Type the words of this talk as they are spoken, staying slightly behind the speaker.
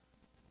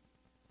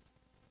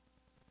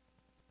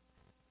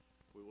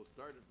we'll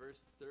start at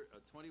verse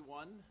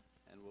 21,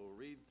 and we'll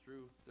read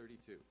through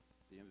 32,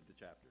 the end of the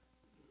chapter.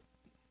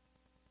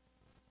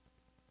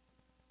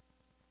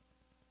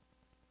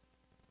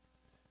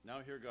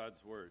 Now hear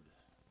God's word.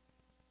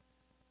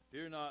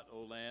 Fear not,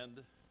 O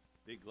land,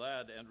 be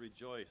glad and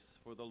rejoice,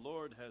 for the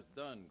Lord has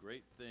done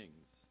great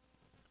things.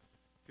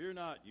 Fear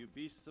not, you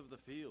beasts of the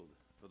field,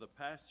 for the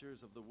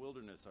pastures of the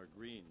wilderness are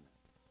green.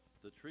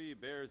 The tree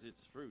bears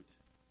its fruit,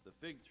 the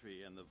fig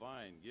tree and the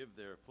vine give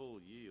their full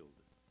yield.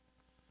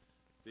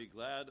 Be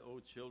glad, O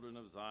children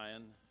of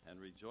Zion, and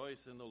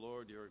rejoice in the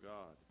Lord your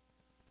God,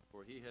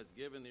 for he has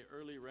given the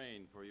early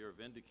rain for your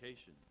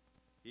vindication.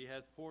 He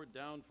has poured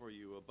down for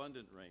you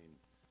abundant rain,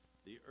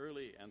 the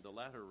early and the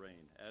latter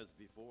rain, as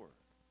before.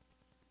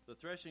 The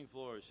threshing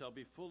floors shall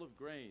be full of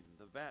grain,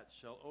 the vats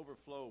shall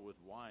overflow with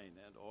wine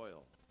and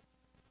oil.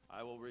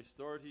 I will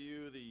restore to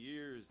you the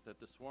years that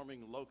the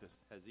swarming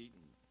locust has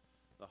eaten,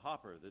 the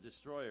hopper, the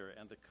destroyer,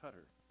 and the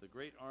cutter, the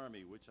great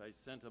army which I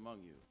sent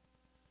among you.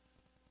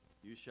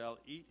 You shall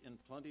eat in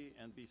plenty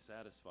and be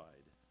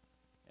satisfied,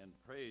 and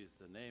praise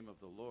the name of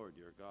the Lord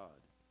your God,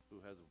 who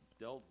has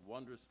dealt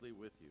wondrously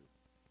with you.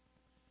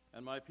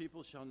 And my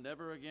people shall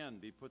never again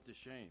be put to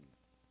shame.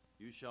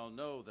 You shall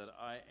know that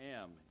I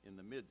am in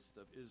the midst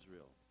of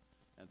Israel,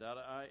 and that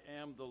I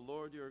am the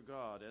Lord your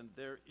God, and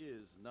there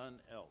is none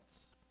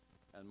else.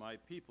 And my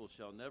people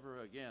shall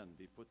never again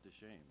be put to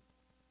shame.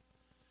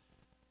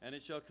 And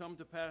it shall come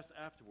to pass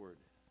afterward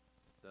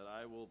that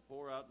I will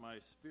pour out my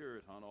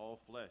spirit on all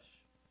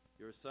flesh.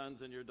 Your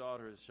sons and your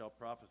daughters shall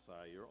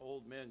prophesy, your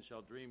old men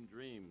shall dream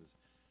dreams,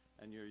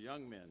 and your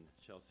young men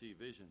shall see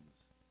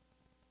visions.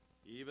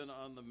 Even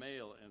on the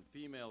male and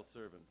female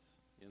servants,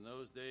 in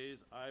those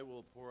days I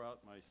will pour out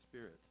my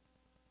spirit,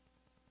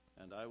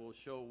 and I will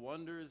show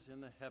wonders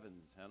in the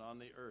heavens and on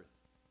the earth,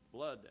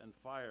 blood and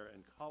fire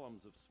and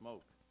columns of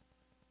smoke.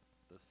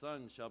 The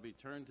sun shall be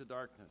turned to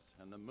darkness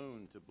and the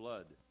moon to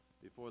blood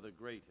before the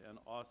great and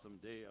awesome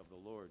day of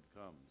the Lord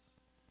comes.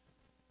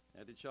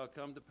 And it shall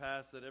come to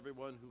pass that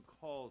everyone who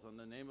calls on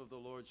the name of the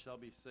Lord shall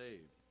be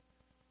saved.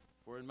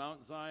 For in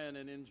Mount Zion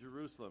and in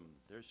Jerusalem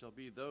there shall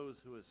be those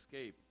who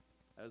escape,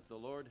 as the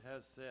Lord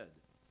has said,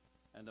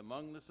 and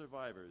among the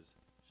survivors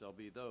shall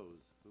be those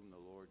whom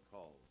the Lord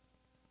calls.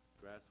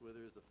 Grass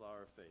withers, the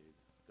flower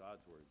fades.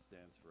 God's word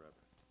stands forever.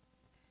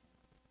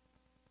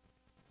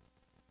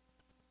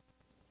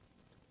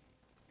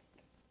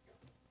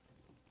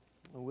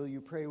 Will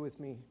you pray with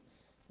me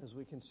as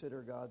we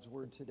consider God's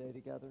word today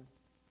together?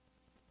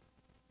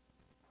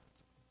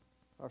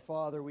 Our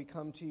Father, we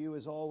come to you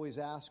as always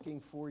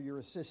asking for your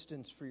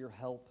assistance, for your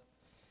help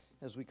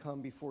as we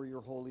come before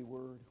your holy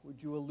word.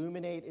 Would you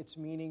illuminate its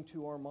meaning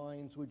to our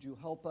minds? Would you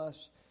help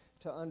us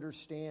to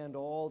understand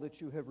all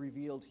that you have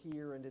revealed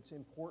here and its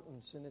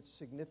importance and its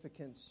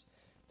significance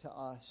to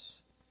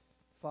us?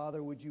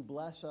 Father, would you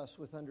bless us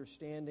with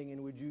understanding,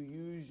 and would you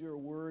use your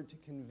word to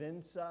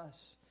convince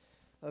us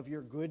of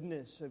your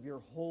goodness, of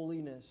your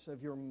holiness,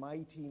 of your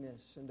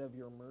mightiness, and of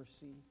your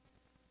mercy.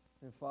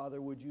 And Father,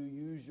 would you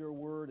use your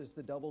word as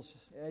the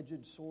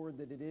double-edged sword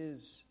that it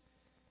is,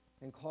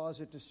 and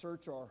cause it to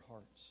search our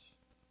hearts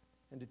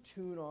and to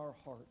tune our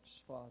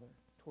hearts, Father,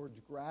 towards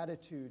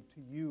gratitude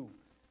to you.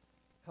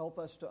 Help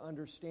us to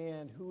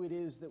understand who it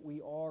is that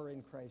we are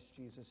in Christ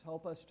Jesus.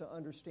 Help us to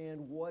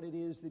understand what it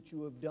is that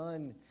you have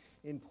done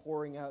in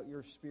pouring out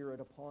your Spirit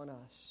upon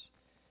us.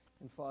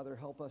 And Father,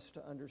 help us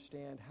to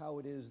understand how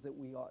it is that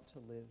we ought to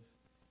live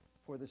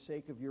for the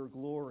sake of your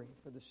glory,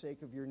 for the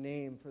sake of your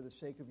name, for the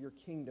sake of your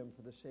kingdom,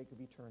 for the sake of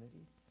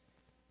eternity.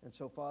 And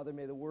so, Father,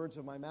 may the words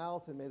of my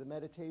mouth and may the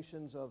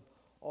meditations of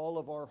all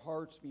of our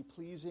hearts be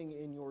pleasing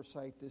in your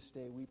sight this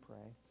day, we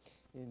pray.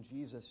 In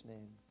Jesus'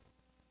 name,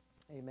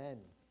 amen.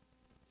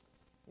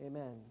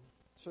 Amen.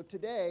 So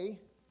today,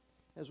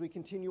 as we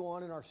continue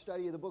on in our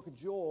study of the book of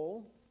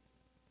Joel,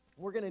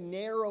 we're going to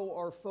narrow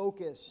our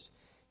focus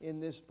in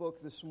this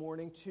book this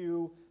morning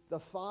to the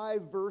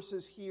 5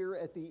 verses here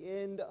at the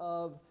end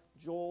of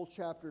Joel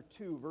chapter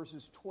 2,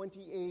 verses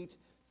 28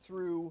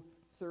 through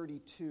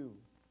 32.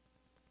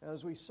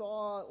 As we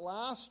saw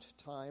last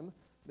time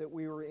that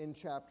we were in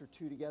chapter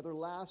 2 together,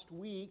 last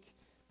week,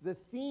 the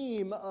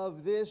theme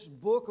of this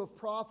book of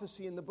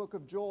prophecy in the book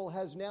of Joel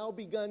has now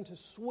begun to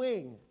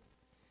swing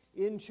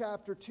in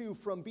chapter 2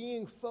 from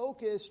being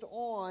focused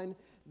on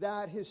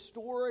that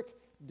historic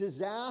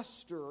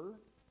disaster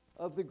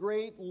of the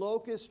great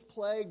locust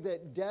plague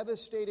that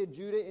devastated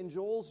Judah in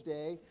Joel's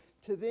day,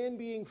 to then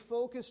being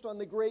focused on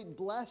the great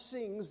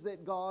blessings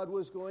that God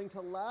was going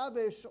to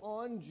lavish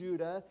on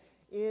Judah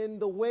in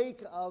the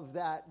wake of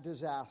that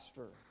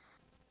disaster.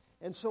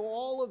 And so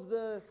all of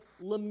the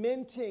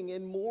lamenting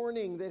and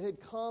mourning that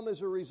had come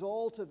as a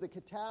result of the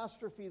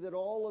catastrophe that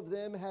all of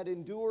them had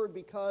endured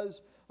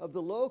because of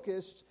the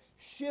locusts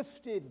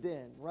shifted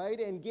then, right?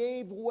 And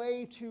gave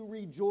way to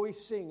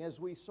rejoicing, as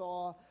we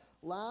saw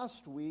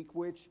last week,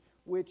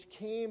 which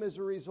came as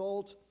a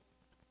result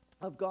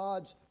of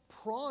God's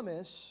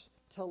promise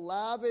to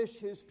lavish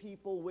his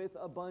people with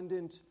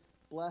abundant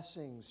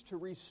blessings, to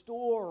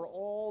restore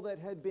all that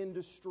had been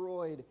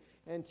destroyed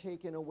and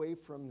taken away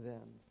from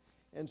them.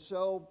 And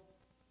so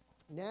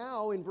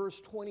now in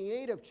verse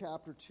 28 of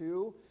chapter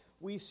 2,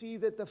 we see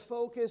that the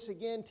focus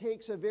again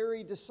takes a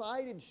very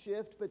decided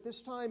shift, but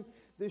this time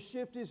the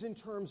shift is in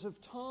terms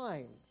of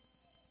time.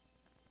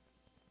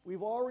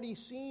 We've already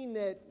seen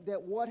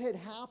that what had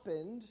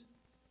happened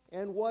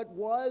and what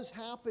was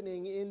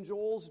happening in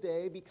Joel's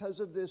day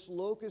because of this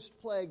locust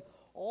plague,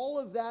 all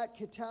of that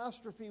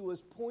catastrophe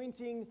was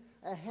pointing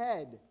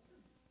ahead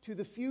to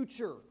the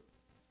future,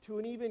 to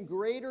an even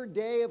greater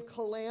day of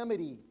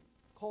calamity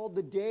called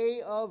the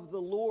day of the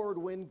Lord,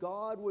 when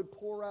God would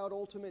pour out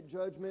ultimate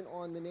judgment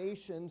on the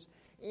nations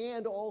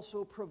and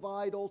also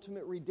provide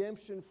ultimate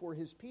redemption for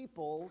his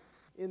people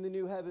in the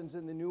new heavens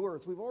and the new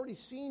earth. We've already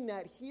seen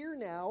that here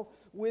now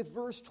with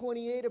verse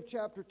 28 of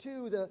chapter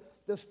 2.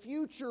 The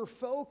future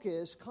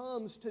focus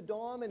comes to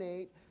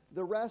dominate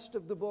the rest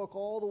of the book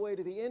all the way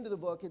to the end of the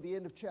book at the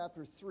end of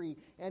chapter 3.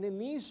 And in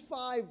these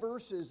 5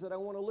 verses that I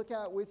want to look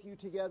at with you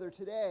together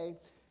today,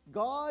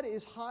 God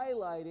is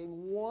highlighting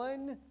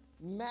one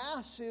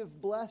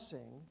massive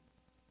blessing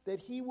that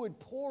he would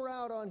pour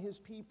out on his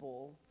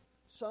people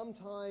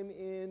sometime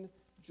in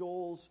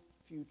Joel's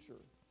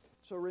future.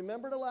 So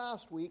remember to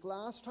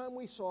last time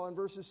we saw in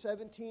verses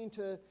 17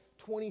 to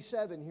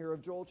 27 here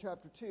of Joel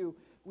chapter 2,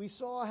 we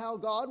saw how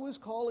God was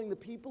calling the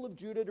people of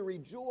Judah to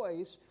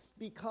rejoice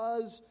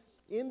because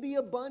in the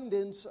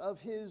abundance of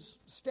his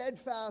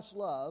steadfast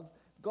love,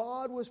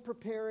 God was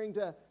preparing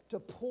to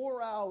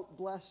pour out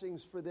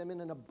blessings for them in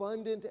an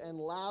abundant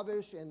and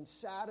lavish and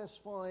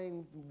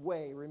satisfying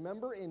way.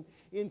 Remember,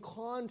 in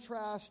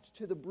contrast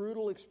to the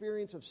brutal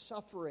experience of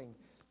suffering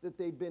that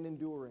they'd been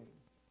enduring.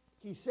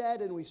 He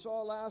said, and we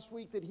saw last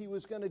week, that he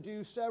was going to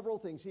do several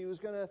things. He was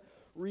going to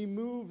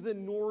remove the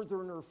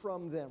northerner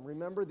from them.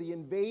 Remember, the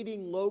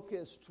invading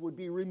locusts would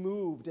be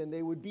removed, and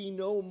they would be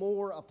no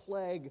more a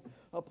plague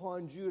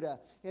upon Judah.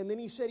 And then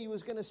he said he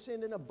was going to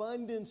send an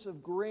abundance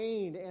of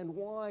grain and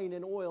wine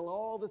and oil.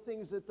 All the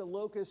things that the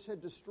locusts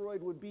had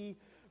destroyed would be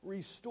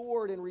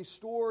restored, and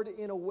restored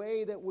in a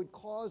way that would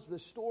cause the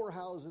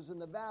storehouses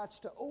and the vats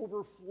to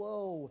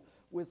overflow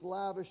with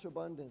lavish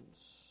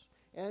abundance.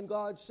 And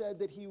God said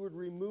that he would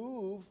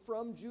remove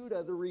from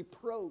Judah the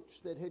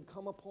reproach that had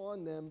come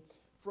upon them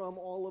from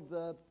all of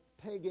the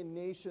pagan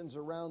nations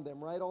around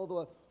them, right?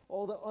 All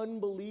the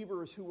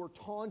unbelievers who were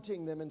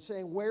taunting them and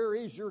saying, "Where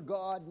is your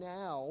God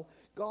now?"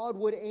 God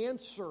would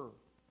answer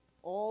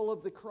all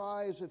of the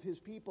cries of his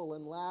people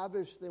and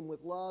lavish them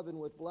with love and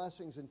with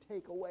blessings and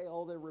take away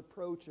all their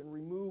reproach and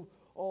remove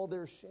all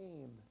their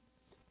shame.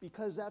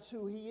 Because that's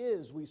who he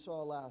is, we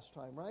saw last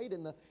time, right?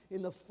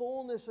 In the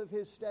fullness of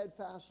his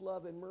steadfast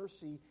love and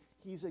mercy,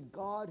 he's a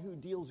God who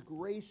deals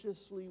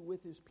graciously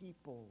with his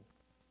people.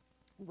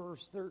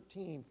 Verse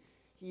 13,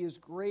 he is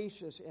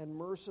gracious and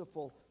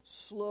merciful,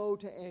 slow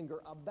to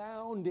anger,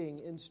 abounding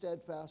in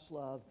steadfast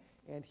love,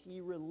 and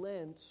he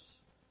relents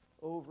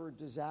over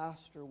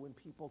disaster when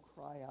people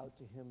cry out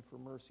to him for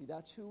mercy.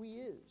 That's who he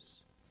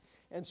is.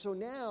 And so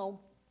now,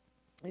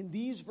 in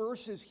these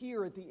verses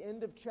here at the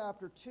end of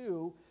chapter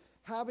 2,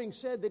 having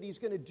said that he's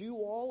going to do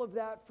all of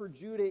that for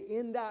Judah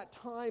in that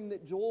time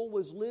that Joel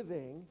was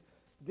living,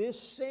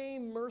 this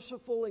same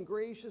merciful and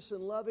gracious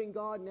and loving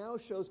God now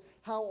shows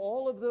how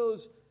all of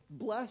those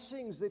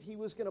blessings that he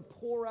was going to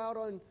pour out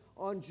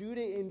on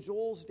Judah in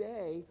Joel's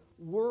day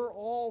were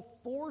all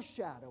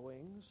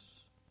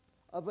foreshadowings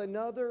of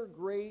another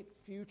great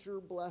future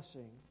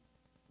blessing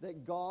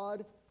that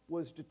God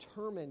was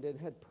determined and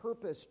had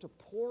purposed to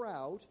pour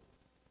out,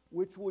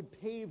 which would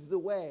pave the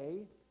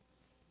way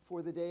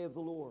for the day of the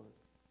Lord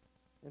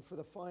and for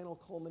the final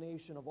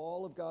culmination of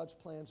all of God's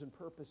plans and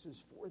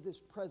purposes for this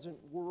present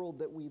world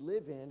that we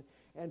live in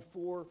and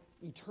for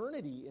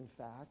eternity, in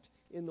fact,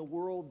 in the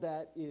world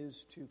that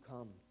is to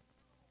come.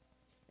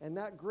 And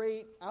that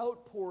great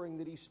outpouring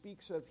that he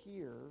speaks of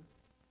here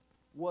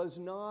was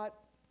not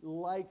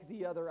like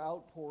the other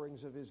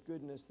outpourings of his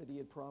goodness that he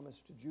had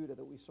promised to Judah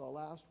that we saw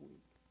last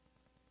week.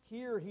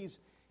 Here he's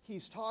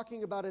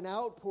talking about an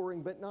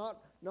outpouring, but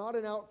not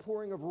an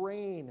outpouring of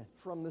rain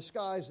from the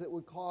skies that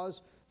would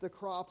cause the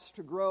crops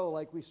to grow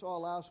like we saw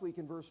last week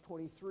in verse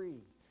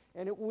 23.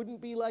 And it wouldn't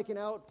be like an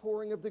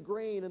outpouring of the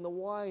grain and the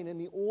wine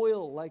and the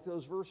oil like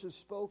those verses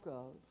spoke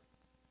of.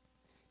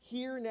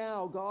 Here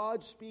now,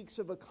 God speaks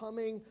of a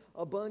coming,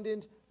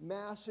 abundant,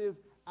 massive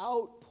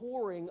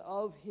outpouring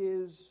of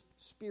his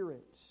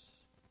Spirit.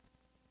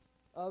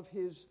 Of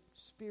his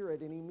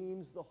Spirit, and he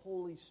means the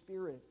Holy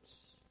Spirit.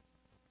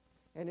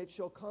 And it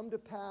shall come to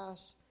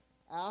pass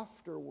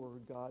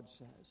afterward, God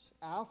says.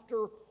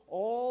 After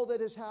all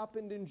that has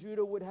happened in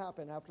Judah would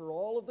happen, after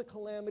all of the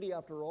calamity,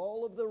 after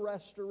all of the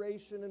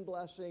restoration and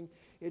blessing,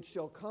 it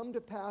shall come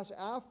to pass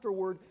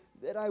afterward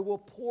that I will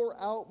pour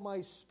out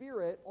my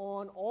Spirit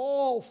on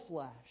all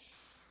flesh.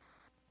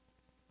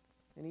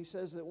 And he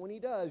says that when he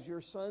does,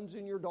 your sons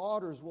and your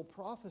daughters will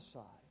prophesy.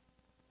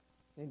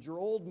 And your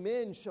old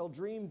men shall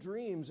dream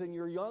dreams, and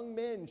your young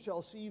men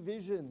shall see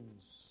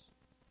visions.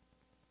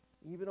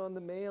 Even on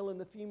the male and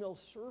the female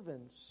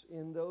servants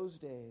in those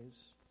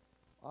days,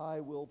 I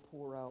will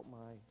pour out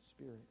my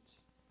Spirit.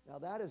 Now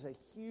that is a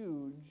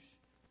huge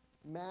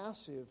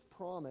massive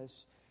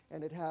promise,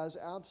 and it has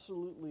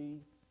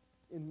absolutely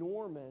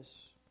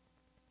enormous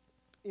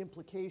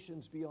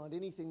implications beyond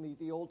anything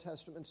the Old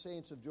Testament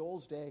saints of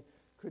Joel's day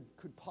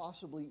could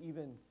possibly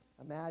even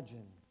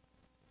imagine.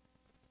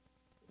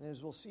 And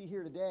as we'll see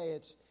here today,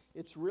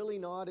 it's really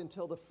not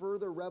until the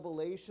further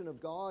revelation of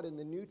God in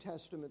the New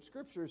Testament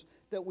Scriptures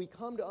that we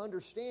come to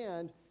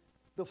understand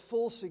the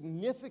full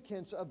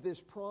significance of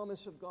this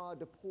promise of God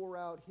to pour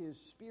out His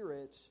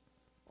Spirit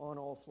on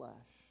all flesh.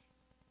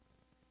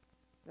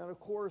 Now, of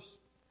course,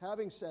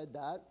 having said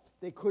that,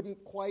 they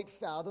couldn't quite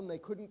fathom, they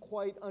couldn't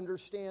quite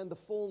understand the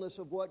fullness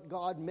of what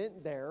God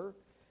meant there.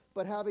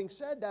 But having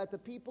said that, the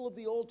people of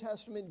the Old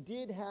Testament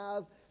did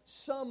have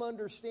some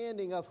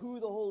understanding of who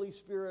the Holy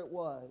Spirit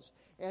was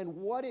and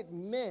what it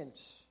meant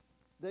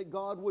that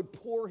God would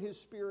pour His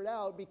Spirit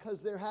out,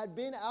 because there had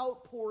been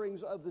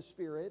outpourings of the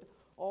Spirit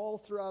all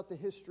throughout the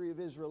history of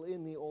Israel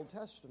in the Old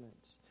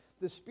Testament.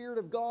 The Spirit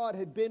of God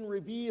had been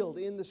revealed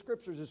in the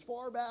Scriptures as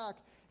far back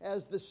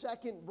as the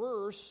second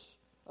verse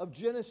of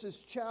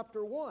Genesis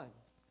chapter 1,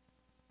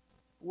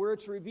 where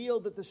it's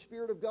revealed that the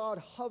Spirit of God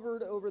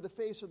hovered over the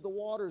face of the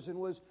waters and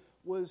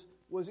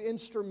was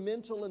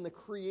instrumental in the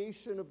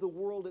creation of the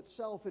world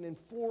itself and in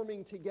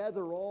forming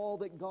together all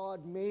that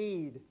God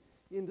made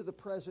into the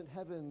present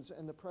heavens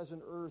and the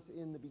present earth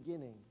in the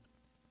beginning.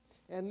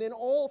 And then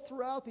all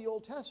throughout the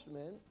Old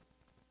Testament,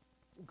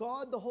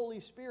 God the Holy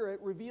Spirit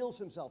reveals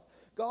Himself.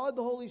 God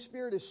the Holy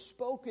Spirit is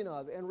spoken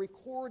of and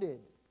recorded,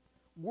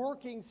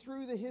 working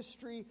through the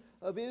history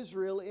of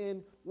Israel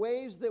in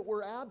ways that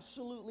were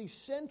absolutely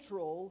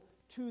central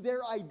to their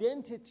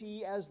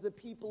identity as the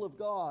people of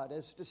God,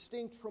 as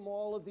distinct from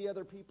all of the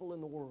other people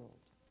in the world.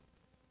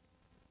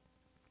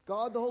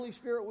 God the Holy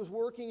Spirit was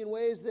working in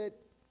ways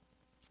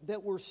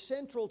that were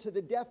central to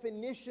the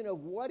definition of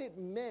what it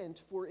meant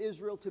for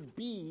Israel to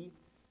be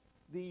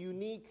the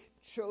unique,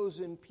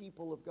 chosen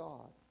people of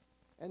God.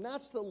 And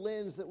that's the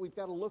lens that we've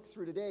got to look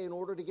through today in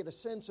order to get a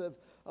sense of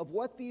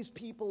what these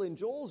people in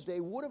Joel's day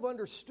would have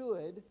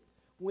understood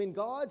when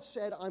God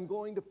said, I'm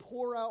going to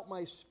pour out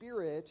my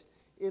Spirit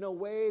in a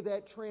way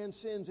that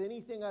transcends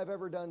anything I've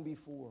ever done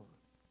before.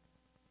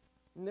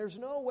 And there's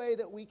no way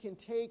that we can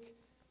take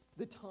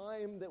the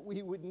time that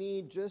we would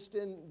need just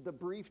in the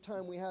brief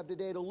time we have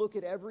today to look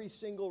at every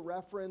single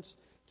reference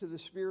to the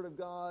Spirit of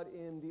God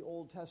in the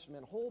Old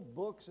Testament. Whole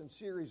books and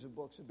series of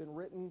books have been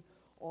written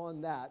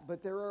on that.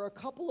 But there are a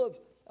couple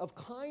of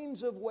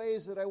kinds of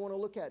ways that I want to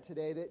look at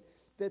today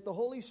that the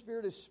Holy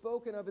Spirit is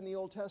spoken of in the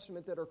Old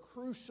Testament that are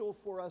crucial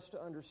for us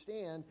to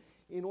understand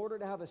in order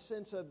to have a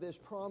sense of this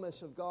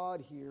promise of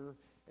God here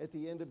at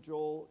the end of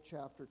Joel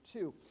chapter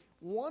 2.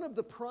 One of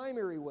the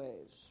primary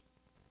ways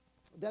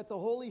that the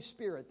Holy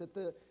Spirit,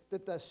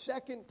 that the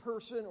second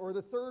person, or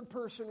the third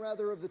person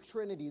rather of the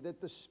Trinity, that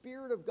the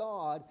Spirit of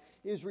God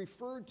is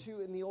referred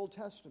to in the Old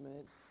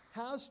Testament,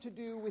 has to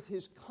do with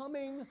His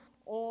coming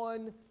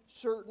on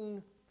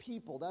certain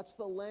people. That's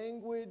the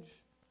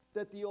language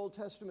that the Old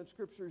Testament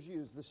Scriptures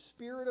use. The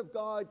Spirit of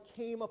God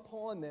came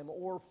upon them,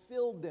 or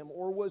filled them,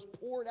 or was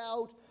poured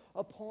out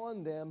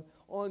upon them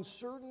on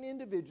certain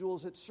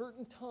individuals at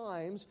certain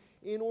times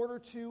in order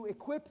to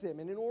equip them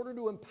and in order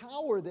to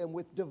empower them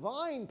with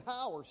divine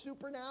power,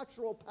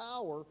 supernatural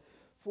power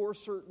for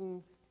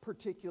certain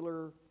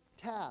particular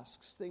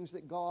tasks, things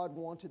that God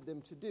wanted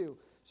them to do.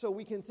 So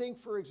we can think,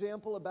 for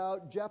example,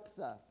 about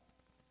Jephthah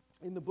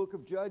in the book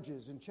of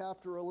Judges in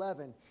chapter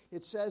 11.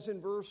 It says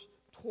in verse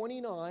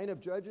 29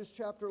 of Judges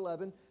chapter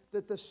 11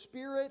 that the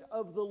Spirit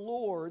of the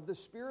Lord, the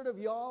Spirit of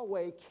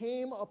Yahweh,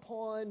 came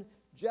upon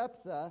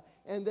Jephthah,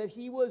 and that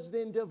he was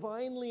then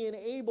divinely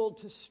enabled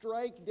to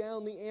strike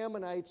down the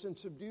Ammonites and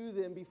subdue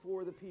them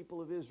before the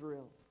people of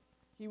Israel.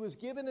 He was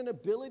given an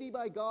ability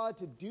by God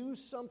to do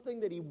something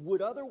that he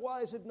would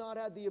otherwise have not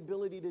had the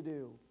ability to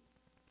do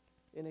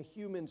in a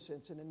human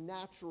sense, in a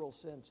natural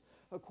sense,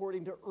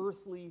 according to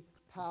earthly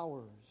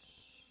powers.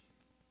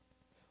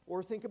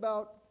 Or think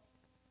about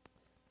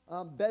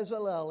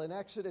Bezalel in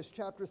Exodus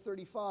chapter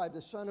 35,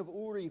 the son of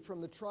Uri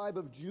from the tribe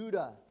of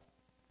Judah.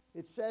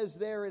 It says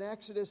there in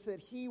Exodus that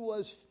he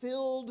was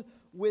filled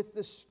with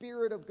the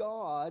Spirit of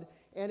God,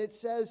 and it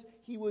says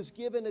he was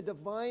given a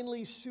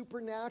divinely,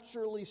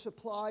 supernaturally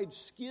supplied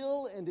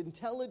skill and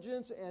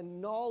intelligence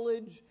and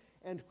knowledge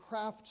and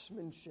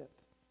craftsmanship.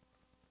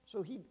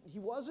 So he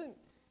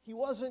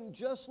wasn't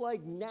just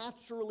like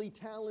naturally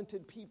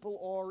talented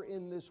people are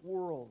in this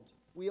world.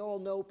 We all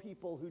know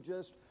people who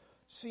just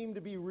seem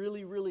to be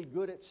really, really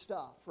good at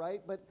stuff,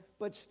 right?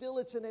 But still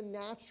it's in a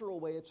natural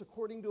way. It's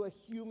according to a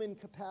human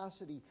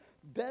capacity.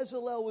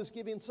 Bezalel was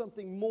given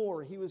something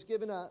more. He was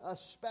given a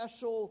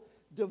special,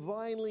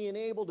 divinely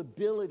enabled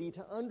ability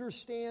to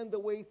understand the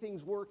way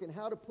things work and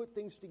how to put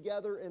things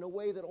together in a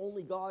way that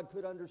only God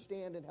could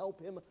understand and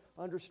help him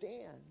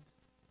understand.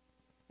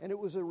 And it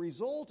was a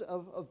result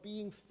of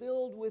being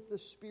filled with the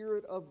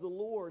Spirit of the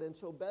Lord. And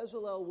so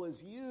Bezalel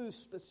was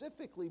used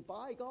specifically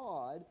by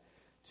God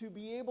to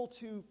be able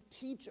to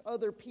teach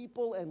other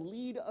people and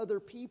lead other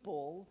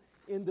people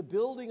in the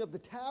building of the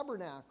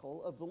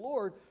tabernacle of the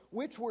Lord,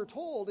 which we're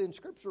told in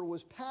Scripture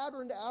was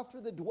patterned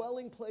after the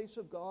dwelling place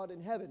of God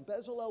in heaven.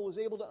 Bezalel was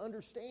able to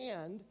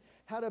understand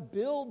how to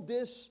build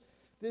this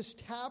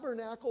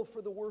tabernacle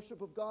for the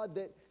worship of God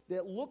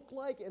that looked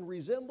like and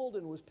resembled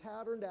and was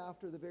patterned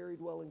after the very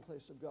dwelling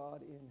place of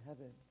God in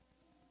heaven.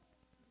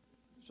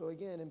 So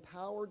again,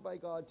 empowered by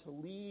God to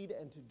lead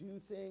and to do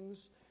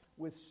things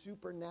with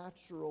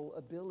supernatural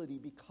ability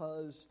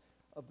because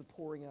of the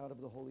pouring out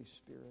of the Holy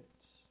Spirit.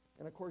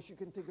 And of course, you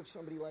can think of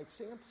somebody like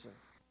Samson,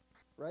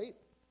 right?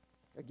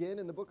 Again,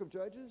 in the book of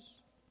Judges,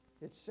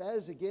 it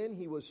says again,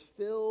 he was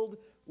filled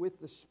with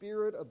the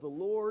Spirit of the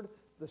Lord.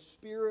 The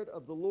Spirit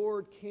of the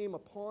Lord came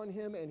upon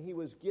him, and he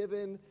was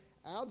given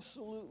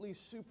absolutely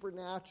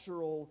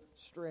supernatural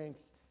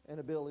strength and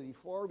ability,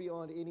 far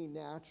beyond any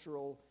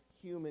natural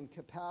human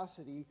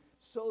capacity,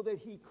 so that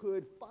he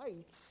could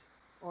fight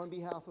on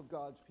behalf of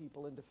God's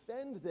people and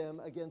defend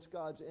them against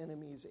God's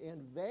enemies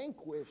and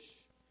vanquish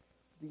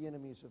the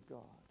enemies of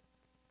God.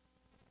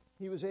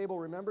 He was able,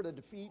 remember, to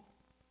defeat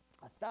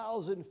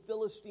 1,000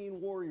 Philistine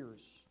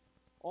warriors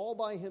all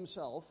by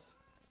himself,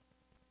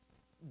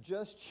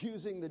 just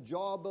using the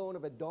jawbone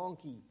of a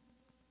donkey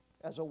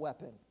as a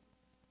weapon.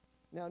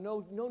 Now,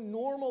 no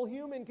normal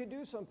human could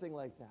do something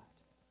like that.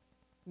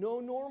 No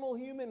normal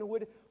human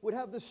would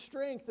have the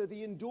strength or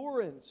the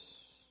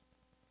endurance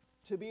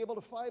to be able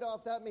to fight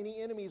off that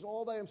many enemies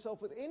all by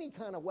himself with any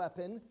kind of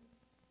weapon,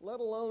 let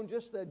alone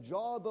just the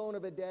jawbone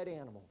of a dead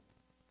animal.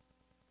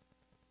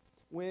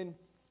 When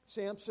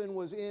Samson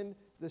was in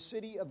the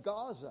city of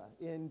Gaza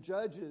in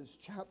Judges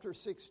chapter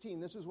 16,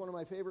 this is one of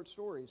my favorite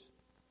stories.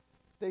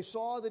 They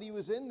saw that he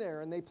was in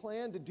there, and they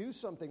planned to do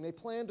something. They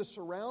planned to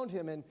surround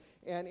him and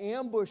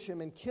ambush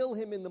him and kill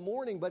him in the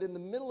morning. But in the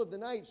middle of the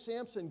night,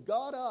 Samson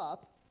got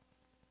up,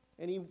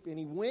 and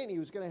he went. He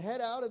was going to head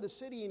out of the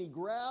city, and he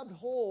grabbed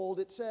hold,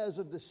 it says,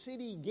 of the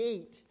city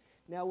gate.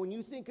 Now, when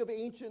you think of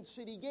ancient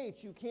city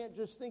gates, you can't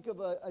just think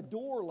of a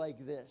door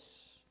like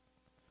this,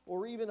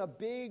 or even a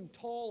big,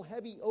 tall,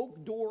 heavy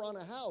oak door on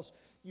a house.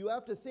 You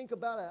have to think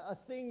about a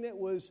thing that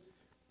was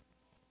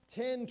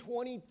 10,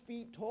 20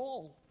 feet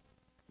tall,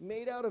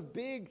 made out of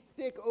big,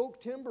 thick oak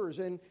timbers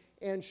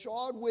and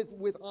shod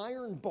with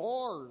iron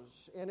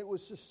bars, and it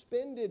was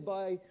suspended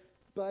by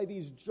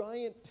these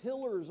giant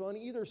pillars on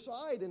either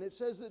side. And it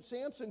says that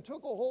Samson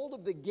took a hold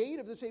of the gate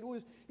of this. It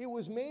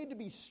was made to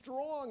be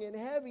strong and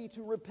heavy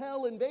to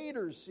repel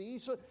invaders, see,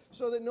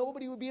 so that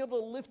nobody would be able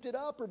to lift it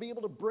up or be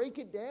able to break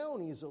it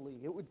down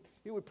easily.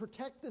 It would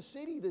protect the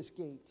city, this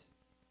gate.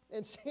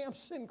 And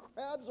Samson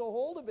grabs a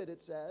hold of it,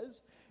 it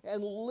says,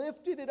 and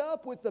lifted it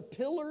up with the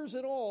pillars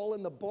and all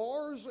and the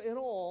bars and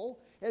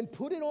all, and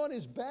put it on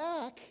his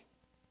back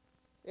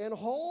and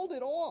hauled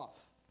it off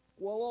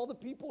while all the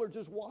people are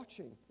just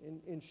watching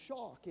in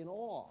shock, in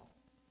awe.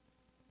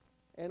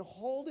 And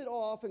hauled it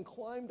off and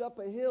climbed up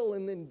a hill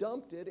and then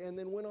dumped it and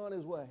then went on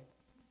his way.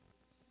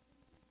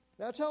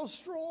 That's how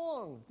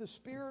strong the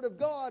Spirit of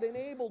God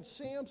enabled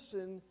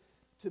Samson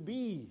to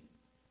be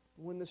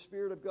when the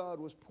Spirit of God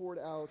was poured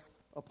out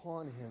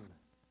upon him.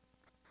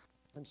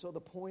 And so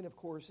the point, of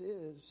course,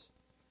 is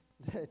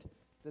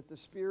that the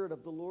Spirit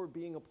of the Lord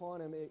being upon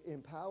him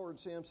empowered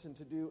Samson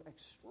to do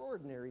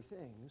extraordinary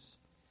things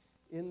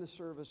in the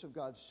service of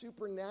God,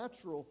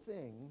 supernatural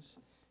things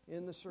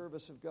in the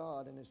service of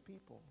God and his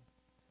people.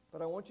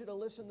 But I want you to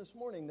listen this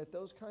morning that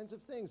those kinds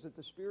of things that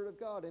the Spirit of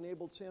God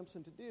enabled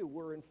Samson to do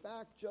were in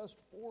fact just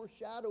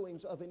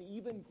foreshadowings of an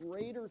even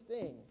greater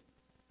thing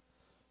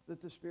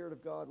that the Spirit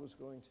of God was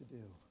going to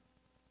do.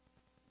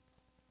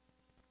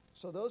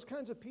 So those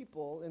kinds of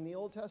people in the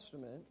Old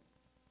Testament,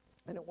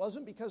 and it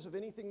wasn't because of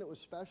anything that was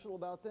special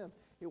about them.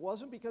 It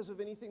wasn't because of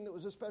anything that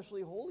was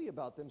especially holy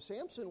about them.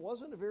 Samson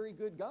wasn't a very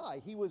good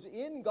guy. He was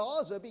in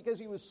Gaza because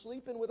he was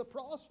sleeping with a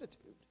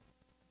prostitute.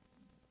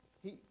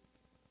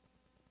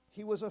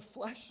 He was a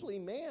fleshly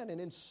man,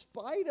 and in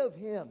spite of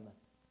him,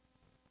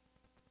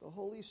 the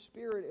Holy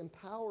Spirit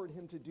empowered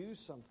him to do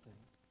something.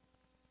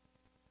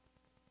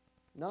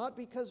 Not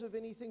because of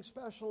anything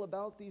special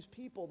about these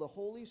people. The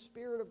Holy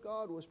Spirit of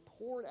God was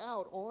poured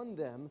out on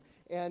them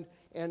and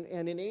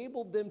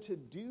enabled them to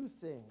do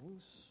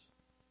things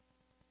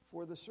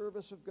for the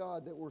service of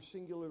God that were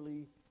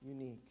singularly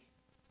unique.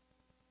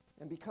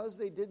 And because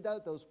they did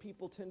that, those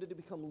people tended to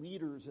become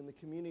leaders in the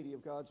community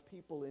of God's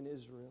people in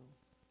Israel.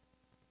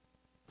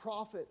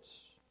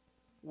 Prophets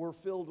were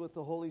filled with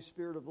the Holy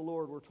Spirit of the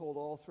Lord, we're told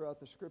all throughout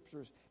the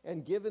Scriptures,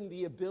 and given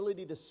the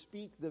ability to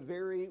speak the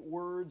very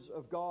words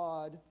of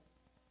God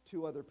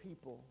to other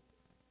people.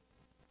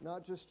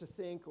 Not just to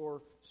think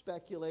or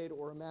speculate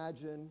or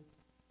imagine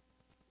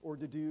or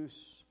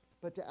deduce,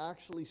 but to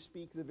actually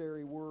speak the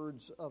very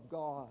words of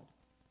God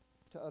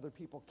to other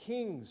people.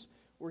 Kings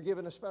were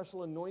given a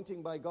special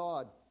anointing by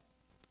God,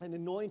 an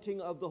anointing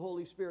of the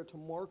Holy Spirit to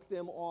mark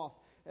them off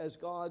as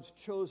God's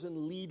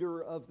chosen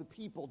leader of the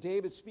people.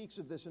 David speaks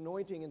of this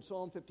anointing in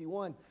Psalm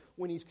 51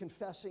 when he's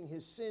confessing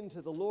his sin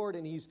to the Lord,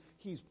 and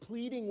he's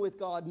pleading with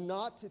God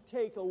not to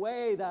take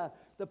away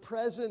the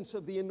presence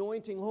of the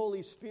anointing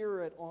Holy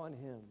Spirit on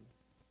him.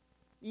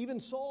 Even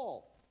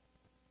Saul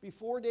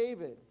before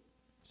David.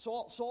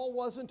 Saul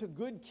wasn't a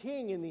good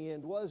king in the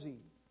end, was he?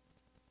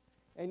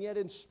 And yet,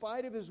 in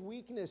spite of his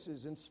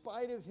weaknesses, in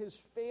spite of his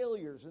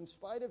failures, in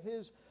spite of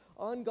his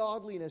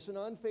ungodliness and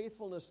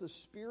unfaithfulness, the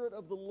Spirit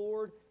of the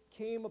Lord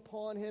came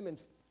upon him, and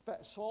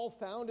Saul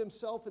found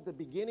himself at the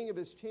beginning of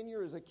his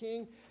tenure as a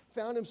king,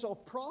 found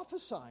himself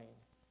prophesying,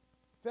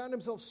 found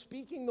himself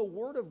speaking the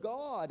word of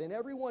God, and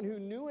everyone who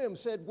knew him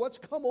said, "What's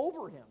come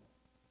over him?"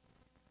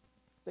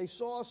 They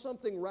saw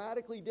something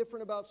radically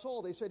different about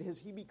Saul. They said, "Has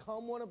he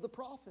become one of the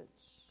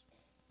prophets?"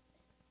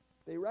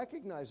 They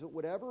recognized that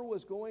whatever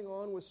was going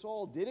on with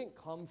Saul didn't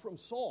come from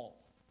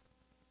Saul.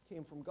 It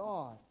came from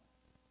God.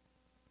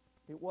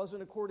 It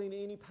wasn't according to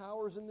any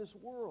powers in this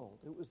world.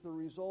 It was the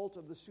result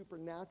of the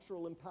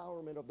supernatural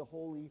empowerment of the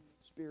Holy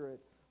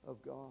Spirit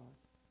of God.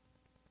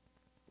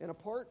 And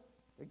apart,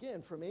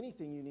 again, from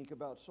anything unique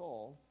about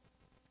Saul,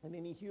 in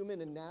any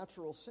human and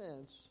natural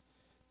sense,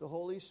 the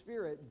Holy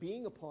Spirit,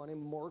 being upon him,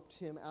 marked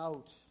him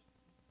out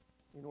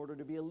in order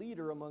to be a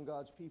leader among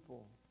God's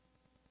people.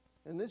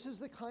 And this is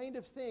the kind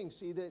of thing,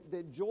 see,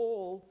 that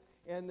Joel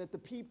and that the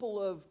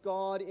people of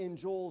God in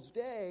Joel's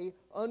day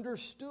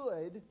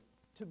understood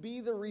to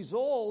be the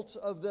result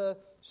of the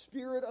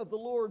Spirit of the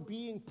Lord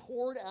being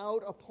poured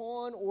out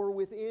upon or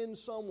within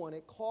someone.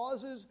 It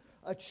causes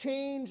a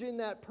change in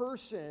that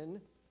person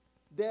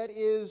that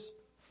is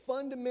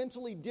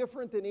fundamentally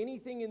different than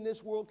anything in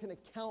this world can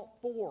account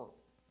for,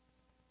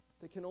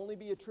 that can only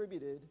be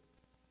attributed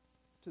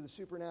to the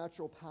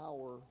supernatural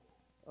power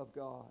of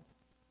God.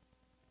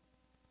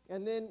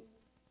 And then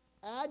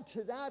add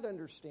to that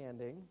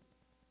understanding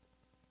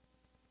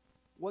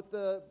what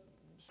the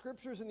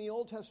Scriptures in the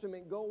Old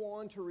Testament go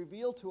on to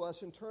reveal to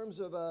us in terms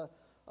of a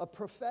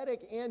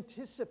prophetic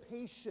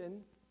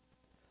anticipation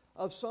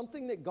of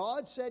something that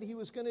God said He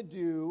was going to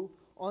do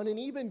on an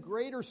even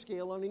greater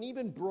scale, on an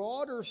even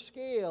broader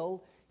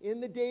scale in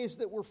the days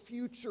that were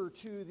future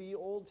to the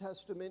Old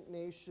Testament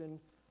nation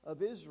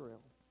of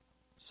Israel.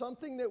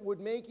 Something that would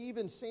make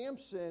even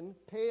Samson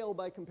pale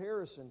by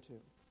comparison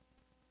to.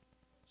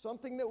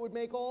 Something that would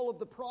make all of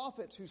the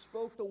prophets who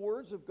spoke the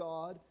words of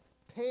God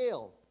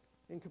pale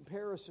in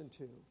comparison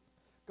to.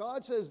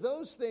 God says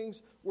those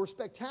things were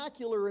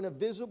spectacular in a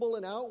visible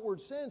and outward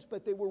sense,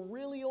 but they were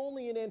really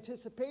only in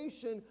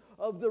anticipation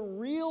of the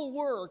real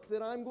work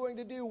that I'm going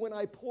to do when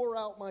I pour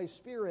out my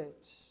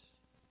Spirit.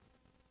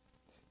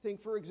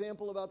 Think, for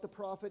example, about the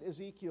prophet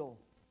Ezekiel.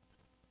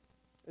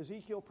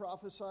 Ezekiel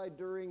prophesied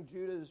during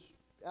Judah's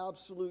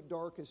absolute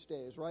darkest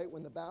days, right?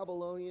 When the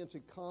Babylonians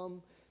had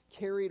come,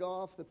 carried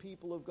off the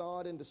people of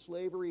God into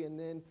slavery, and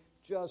then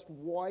just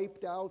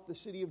wiped out the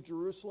city of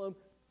Jerusalem,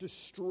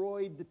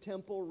 destroyed the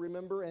temple,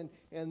 remember? And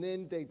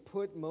then they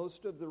put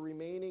most of the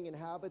remaining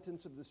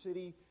inhabitants of the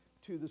city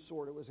to the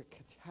sword. It was a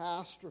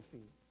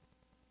catastrophe.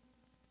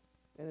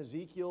 And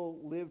Ezekiel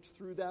lived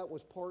through that,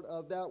 was part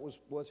of that,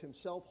 was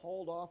himself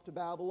hauled off to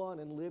Babylon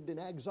and lived in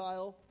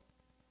exile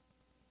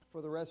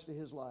for the rest of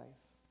his life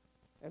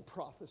and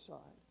prophesied.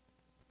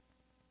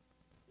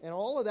 And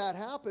all of that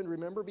happened,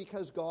 remember,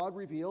 because God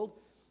revealed,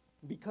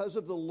 because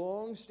of the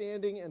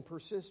long-standing and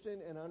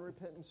persistent and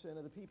unrepentant sin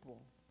of the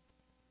people.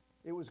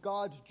 It was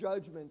God's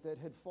judgment that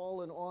had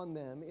fallen on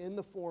them in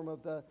the form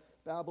of the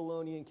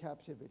Babylonian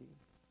captivity.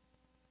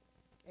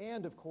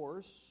 And, of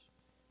course,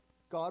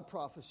 God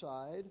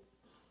prophesied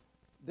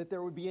that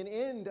there would be an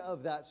end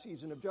of that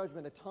season of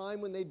judgment, a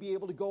time when they'd be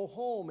able to go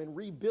home and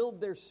rebuild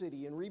their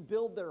city and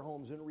rebuild their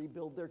homes and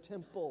rebuild their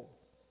temple,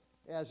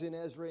 as in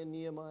Ezra and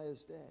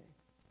Nehemiah's day.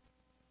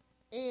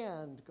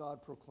 And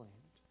God proclaimed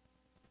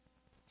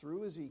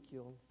through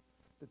Ezekiel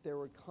that there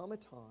would come a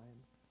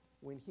time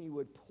when He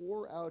would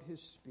pour out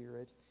His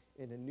Spirit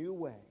in a new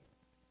way,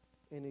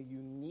 in a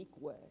unique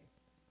way,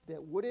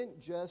 that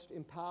wouldn't just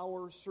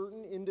empower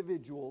certain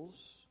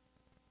individuals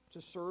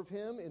to serve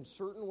Him in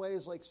certain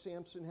ways like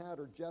Samson had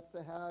or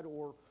Jephthah had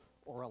or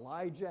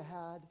Elijah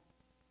had,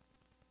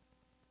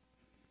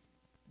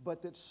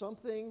 but that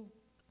something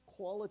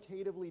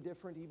qualitatively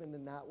different even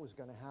than that was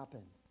going to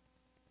happen.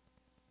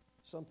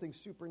 Something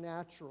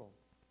supernatural.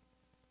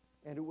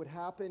 And it would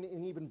happen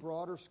in even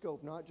broader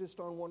scope, not just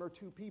on one or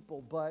two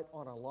people, but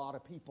on a lot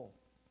of people.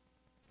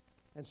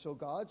 And so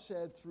God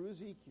said through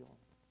Ezekiel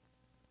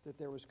that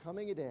there was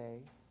coming a day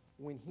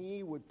when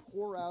He would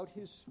pour out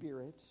His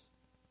Spirit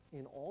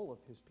in all of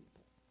His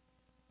people.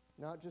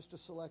 Not just a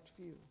select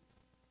few.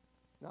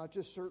 Not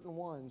just certain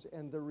ones.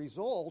 And the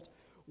result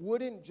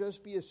wouldn't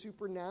just be a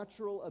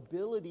supernatural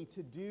ability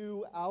to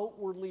do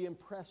outwardly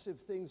impressive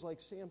things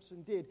like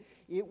Samson did.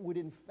 It would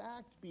in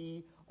fact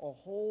be a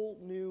whole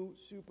new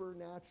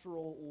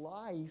supernatural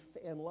life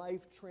and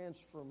life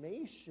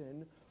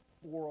transformation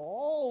for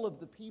all of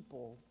the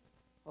people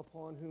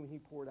upon whom He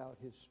poured out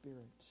His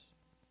Spirit.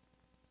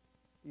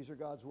 These are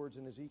God's words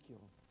in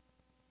Ezekiel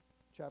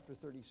chapter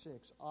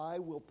 36. I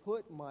will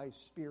put my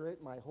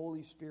Spirit, my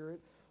Holy Spirit,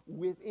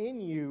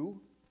 within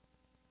you,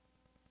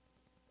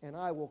 and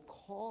I will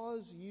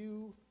cause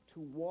you to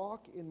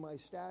walk in my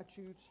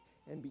statutes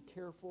and be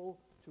careful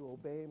to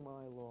obey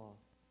my law.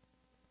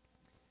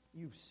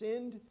 You've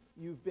sinned,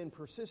 you've been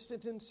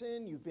persistent in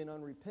sin, you've been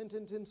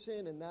unrepentant in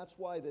sin, and that's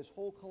why this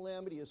whole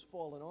calamity has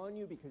fallen on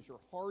you, because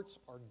your hearts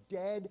are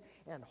dead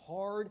and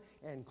hard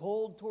and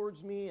cold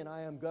towards me, and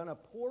I am going to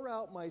pour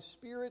out my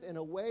Spirit in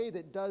a way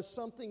that does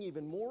something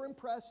even more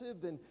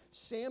impressive than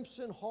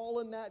Samson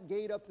hauling that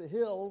gate up the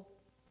hill.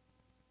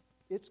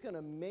 It's going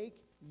to make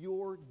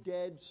your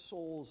dead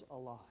souls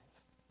alive.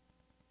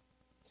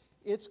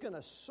 It's going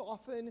to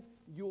soften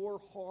your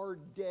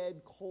hard,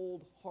 dead,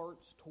 cold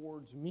hearts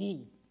towards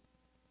me,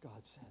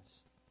 God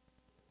says,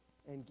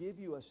 and give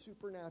you a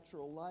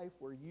supernatural life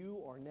where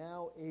you are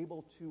now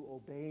able to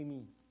obey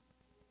me.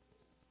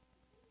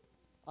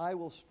 I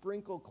will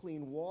sprinkle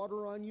clean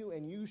water on you,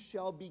 and you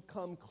shall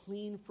become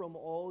clean from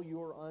all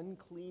your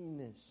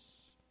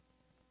uncleanness.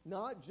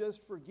 Not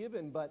just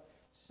forgiven, but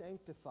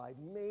sanctified,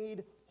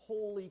 made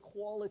holy,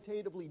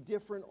 qualitatively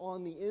different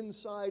on the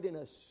inside in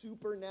a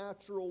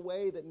supernatural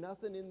way that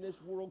nothing in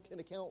this world can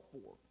account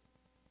for.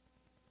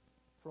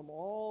 From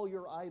all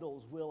your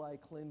idols will I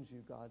cleanse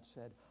you, God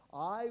said.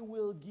 I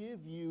will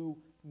give you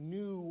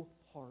new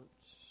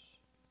hearts,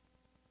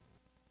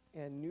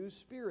 and new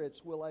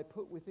spirits will I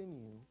put within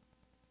you.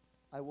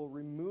 I will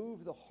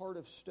remove the heart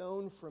of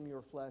stone from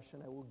your flesh,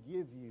 and I will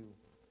give you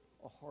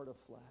a heart of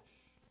flesh.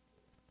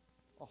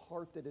 A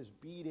heart that is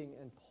beating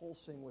and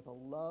pulsing with a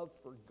love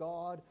for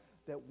God,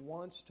 that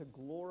wants to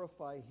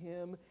glorify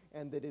Him,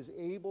 and that is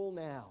able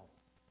now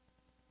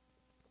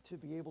to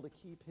be able to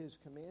keep His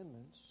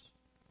commandments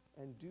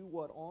and do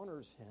what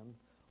honors Him,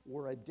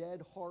 where a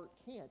dead heart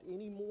can't,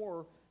 any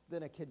more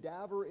than a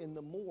cadaver in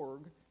the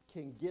morgue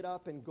can get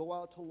up and go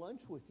out to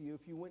lunch with you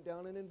if you went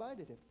down and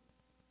invited him.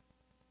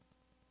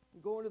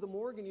 You go into the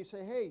morgue and you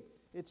say, hey,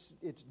 it's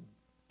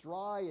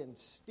dry and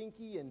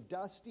stinky and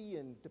dusty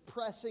and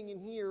depressing in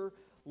here.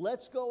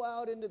 Let's go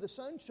out into the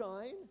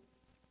sunshine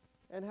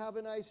and have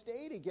a nice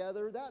day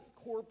together. That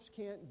corpse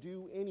can't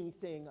do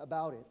anything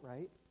about it,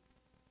 right?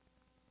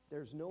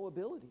 There's no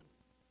ability.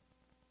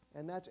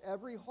 And that's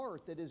every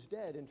heart that is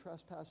dead in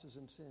trespasses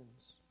and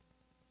sins.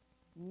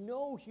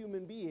 No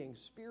human being,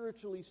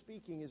 spiritually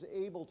speaking, is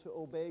able to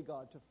obey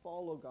God, to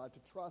follow God,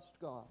 to trust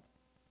God,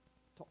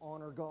 to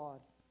honor God,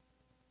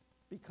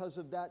 because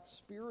of that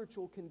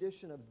spiritual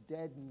condition of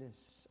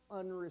deadness,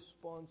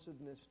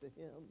 unresponsiveness to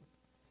Him.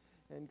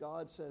 And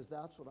God says,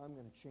 that's what I'm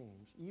going to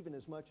change. Even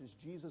as much as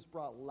Jesus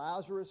brought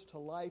Lazarus to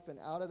life and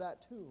out of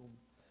that tomb,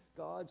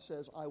 God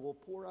says, I will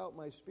pour out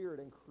my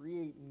Spirit and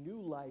create new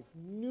life,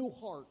 new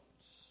hearts,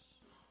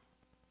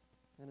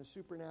 and a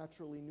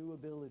supernaturally new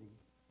ability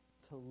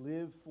to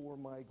live for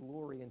my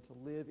glory and to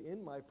live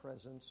in my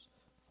presence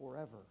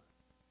forever.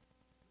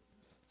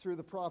 Through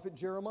the prophet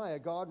Jeremiah,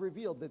 God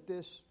revealed that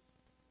this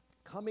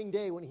coming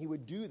day when He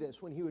would do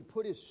this, when He would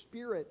put His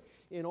Spirit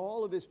in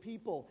all of His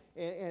people,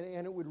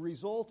 and it would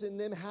result in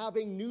them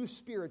having new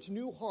spirits,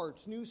 new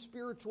hearts, new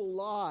spiritual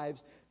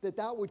lives,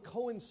 that would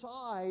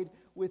coincide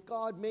with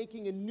God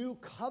making a new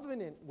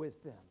covenant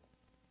with them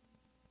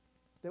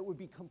that would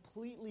be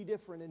completely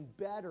different and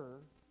better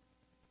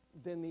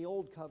than the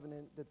old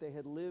covenant that they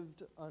had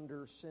lived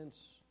under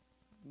since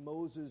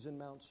Moses in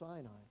Mount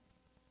Sinai.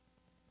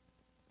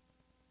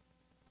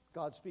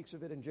 God speaks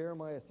of it in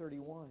Jeremiah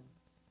 31.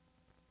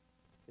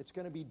 It's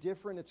going to be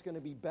different. It's going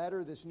to be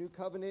better, this new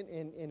covenant,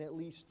 in at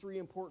least three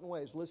important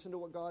ways. Listen to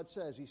what God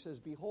says. He says,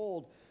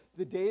 behold,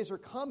 the days are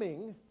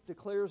coming,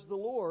 declares the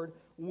Lord,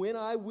 when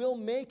I will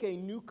make a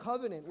new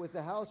covenant with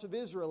the house of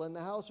Israel and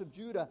the house of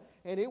Judah,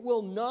 and it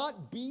will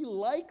not be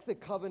like the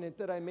covenant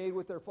that I made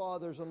with their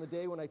fathers on the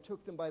day when I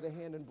took them by the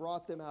hand and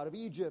brought them out of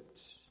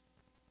Egypt.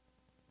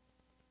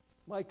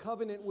 My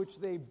covenant which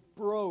they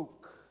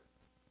broke,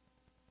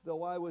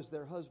 though I was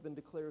their husband,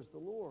 declares the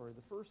Lord.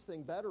 The first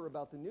thing better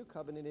about the new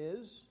covenant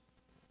is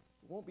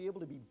it won't be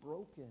able to be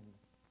broken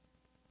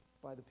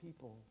by the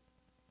people,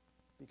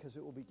 because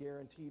it will be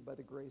guaranteed by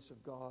the grace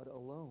of God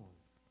alone.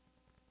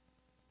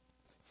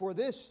 For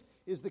this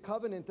is the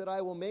covenant that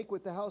I will make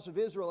with the house of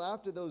Israel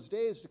after those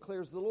days,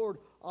 declares the Lord.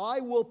 I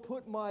will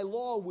put my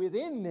law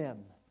within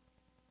them,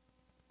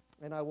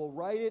 and I will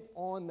write it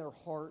on their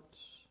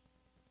hearts,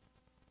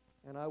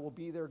 and I will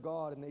be their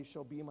God, and they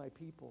shall be my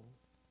people.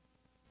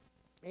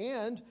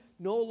 And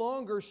no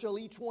longer shall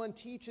each one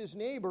teach his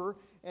neighbor,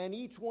 and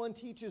each one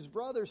teach his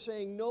brother,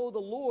 saying, know the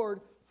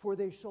Lord, for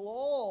they shall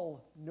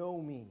all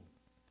know me.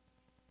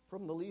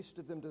 From the least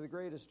of them to the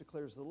greatest,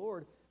 declares the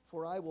Lord,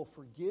 for I will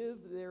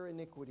forgive their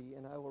iniquity,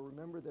 and I will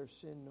remember their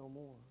sin no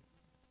more.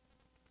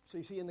 So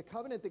you see, in the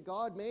covenant that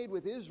God made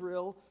with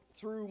Israel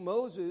through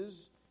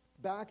Moses,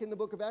 back in the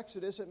book of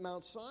Exodus at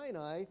Mount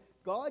Sinai,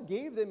 God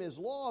gave them His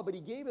law, but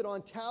He gave it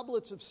on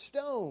tablets of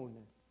stone.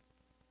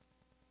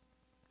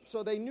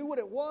 So they knew what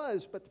it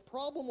was, but the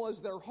problem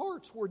was their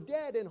hearts were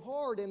dead and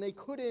hard, and they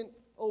couldn't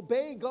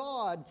obey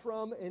God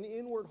from an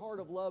inward heart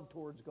of love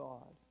towards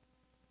God.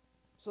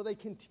 So they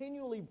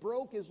continually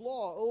broke His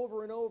law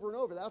over and over and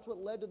over. That's what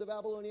led to the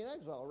Babylonian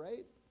exile,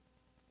 right?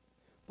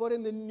 But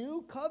in the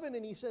new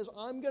covenant, He says,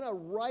 I'm going to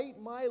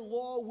write my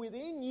law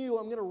within you.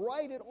 I'm going to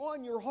write it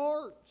on your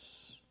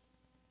hearts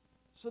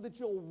so that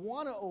you'll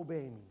want to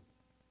obey me.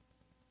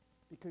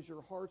 because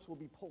your hearts will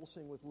be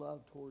pulsing with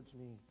love towards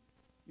me.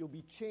 You'll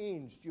be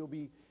changed. You'll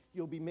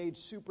be made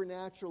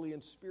supernaturally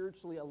and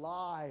spiritually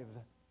alive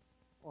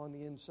on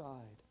the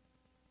inside.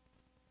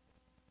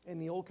 In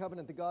the old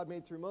covenant that God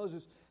made through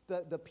Moses,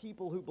 the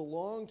people who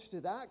belonged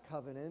to that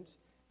covenant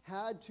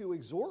had to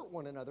exhort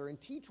one another and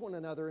teach one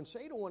another and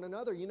say to one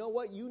another, you know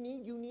what you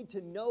need? You need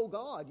to know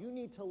God. You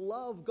need to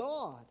love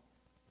God.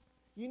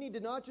 You need to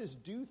not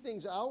just do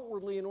things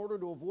outwardly in order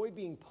to avoid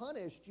being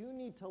punished. You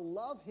need to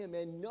love Him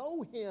and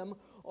know Him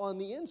on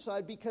the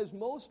inside, because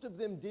most of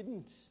them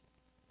didn't,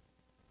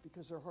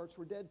 because their hearts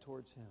were dead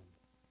towards Him.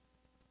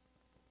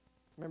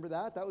 Remember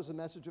that? That was the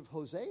message of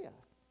Hosea.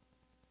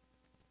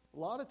 A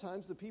lot of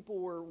times the people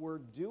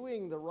were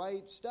doing the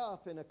right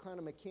stuff in a kind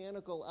of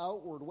mechanical,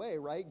 outward way,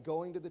 right?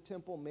 Going to the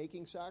temple,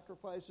 making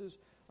sacrifices,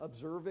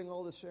 observing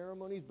all the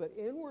ceremonies, but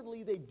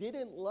inwardly they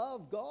didn't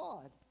love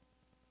God.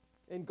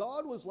 And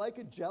God was like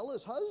a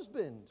jealous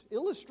husband,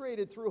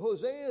 illustrated through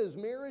Hosea's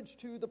marriage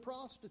to the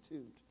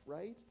prostitute,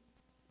 right?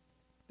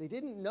 They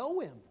didn't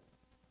know Him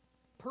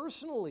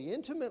personally,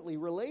 intimately,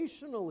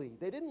 relationally.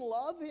 They didn't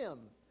love Him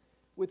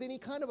with any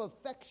kind of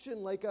affection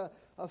like a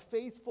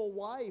faithful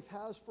wife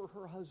has for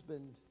her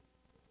husband.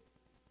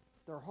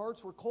 Their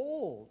hearts were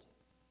cold,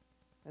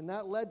 and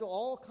that led to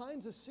all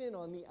kinds of sin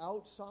on the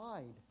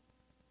outside.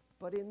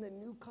 But in the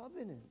new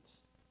covenant,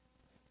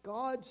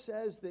 God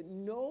says that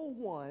no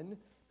one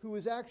who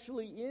is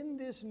actually in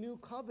this new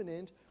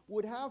covenant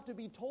would have to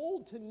be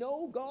told to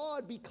know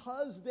God,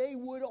 because they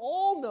would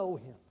all know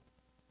Him.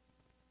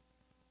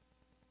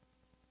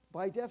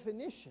 By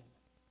definition,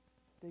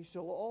 they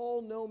shall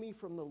all know me,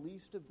 from the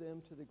least of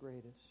them to the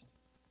greatest.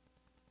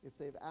 If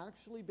they've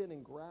actually been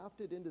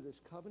engrafted into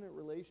this covenant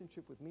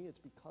relationship with me, it's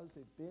because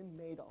they've been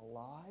made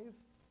alive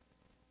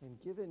and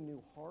given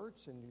new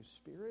hearts and new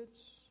spirits,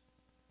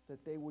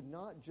 that they would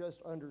not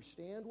just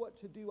understand what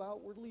to do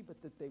outwardly,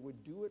 but that they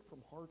would do it from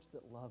hearts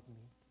that love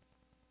me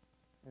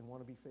and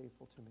want to be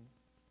faithful to me.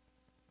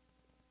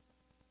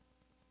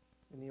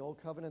 In the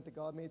old covenant that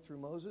God made through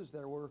Moses,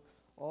 there were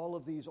all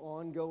of these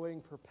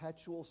ongoing,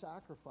 perpetual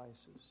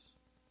sacrifices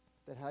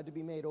that had to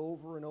be made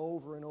over and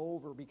over and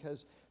over,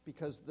 because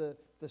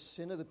the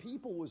sin of the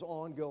people was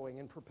ongoing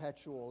and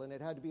perpetual, and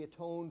it had to be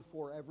atoned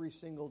for every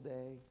single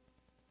day.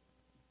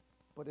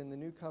 But in the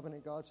new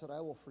covenant, God said, I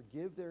will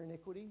forgive their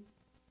iniquity,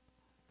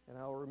 and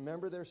I will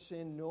remember their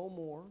sin no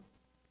more,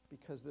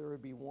 because there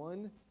would be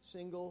one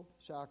single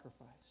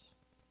sacrifice,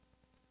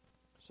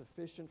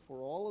 sufficient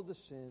for all of the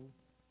sin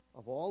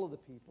of all of the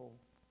people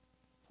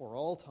for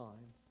all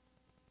time,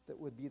 that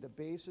would be the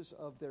basis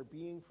of their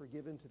being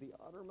forgiven to the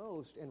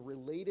uttermost and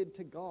related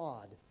to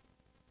God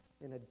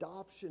in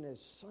adoption as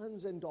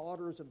sons and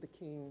daughters of the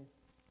King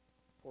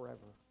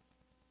forever.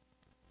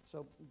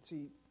 So,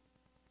 see,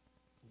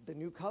 the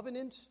new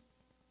covenant,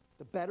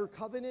 the better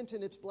covenant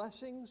and its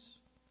blessings,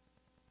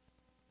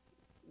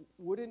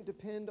 wouldn't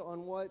depend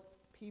on what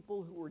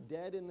people who were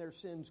dead in their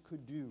sins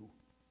could do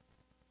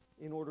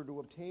in order to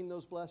obtain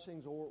those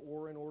blessings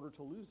or in order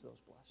to lose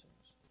those blessings.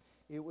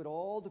 It would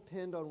all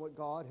depend on what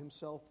God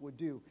Himself would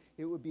do.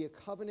 It would be a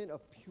covenant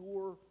of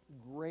pure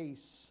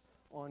grace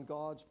on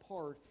God's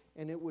part,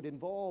 and it would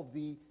involve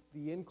the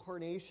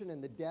incarnation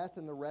and the death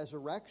and the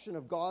resurrection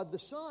of God the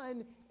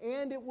Son,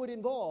 and it would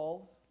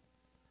involve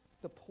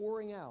the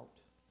pouring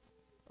out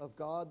of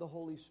God the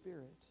Holy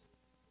Spirit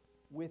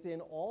within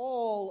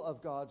all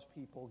of God's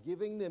people,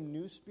 giving them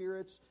new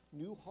spirits,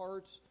 new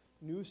hearts,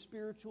 new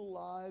spiritual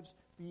lives,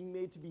 being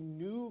made to be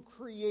new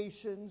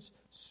creations,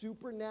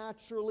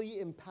 supernaturally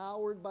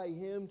empowered by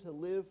Him to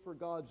live for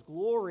God's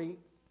glory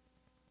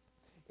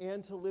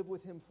and to live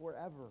with Him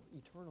forever,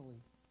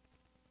 eternally.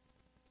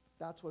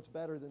 That's what's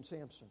better than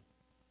Samson.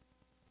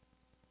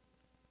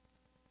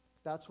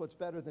 That's what's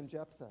better than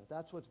Jephthah.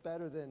 That's what's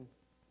better than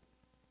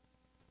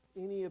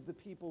any of the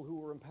people who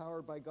were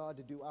empowered by God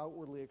to do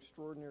outwardly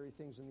extraordinary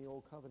things in the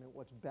Old Covenant.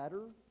 What's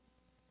better,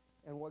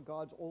 and what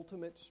God's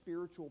ultimate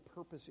spiritual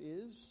purpose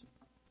is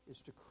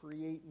to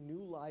create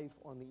new life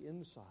on the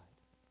inside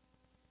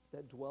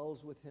that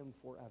dwells with Him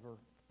forever.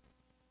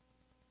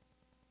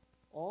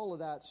 All of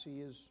that, see,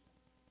 is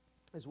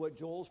what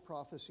Joel's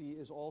prophecy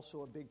is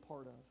also a big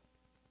part of.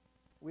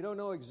 We don't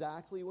know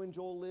exactly when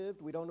Joel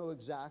lived. We don't know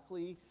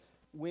exactly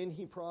when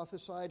he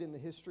prophesied in the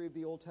history of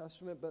the Old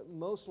Testament, but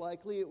most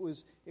likely it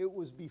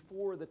was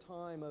before the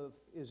time of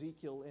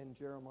Ezekiel and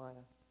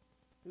Jeremiah.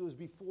 It was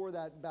before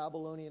that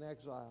Babylonian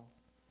exile.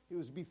 It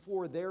was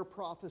before their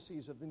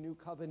prophecies of the new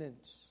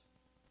covenant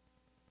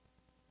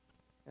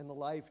and the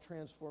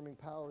life-transforming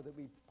power that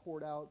we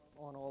poured out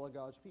on all of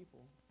God's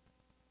people.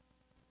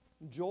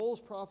 Joel's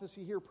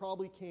prophecy here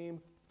probably came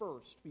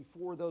first,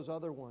 before those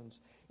other ones,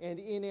 and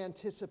in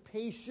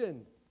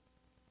anticipation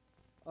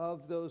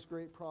of those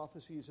great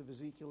prophecies of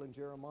Ezekiel and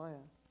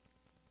Jeremiah.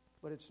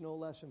 But it's no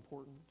less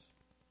important.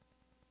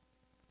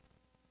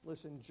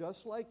 Listen,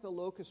 just like the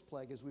locust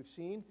plague, as we've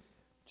seen,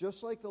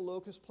 just like the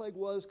locust plague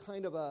was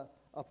kind of a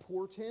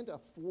portent, a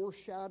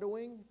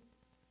foreshadowing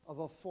of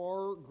a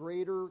far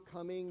greater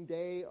coming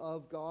day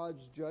of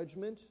God's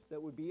judgment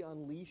that would be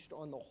unleashed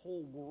on the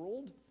whole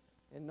world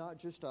and not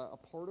just a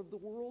part of the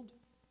world.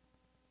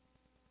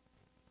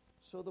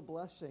 So the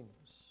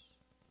blessings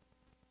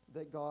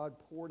that God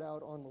poured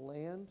out on the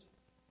land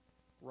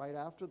right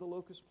after the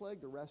locust plague,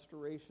 the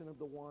restoration of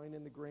the wine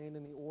and the grain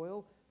and the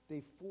oil,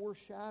 they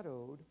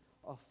foreshadowed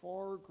a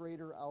far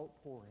greater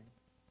outpouring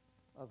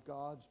of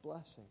God's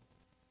blessing.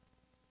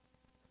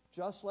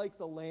 Just like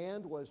the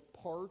land was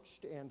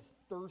parched and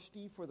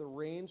thirsty for the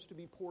rains to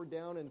be poured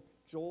down in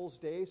Joel's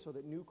day so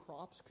that new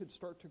crops could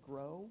start to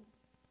grow,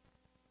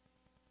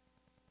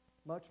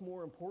 much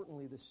more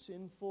importantly, the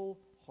sinful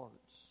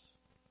hearts,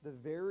 the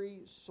very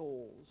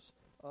souls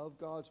of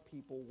God's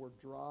people were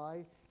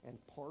dry and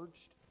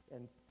parched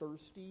and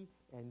thirsty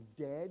and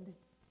dead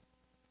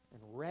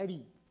and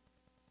ready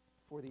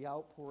for the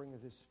outpouring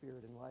of His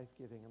Spirit in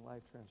life-giving and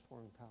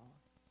life-transforming power.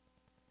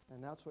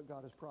 And that's what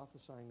God is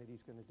prophesying that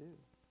He's going to do.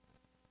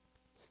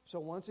 So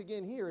once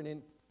again here, and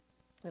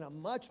in a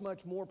much,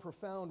 much more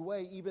profound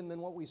way even than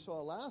what we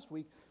saw last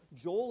week,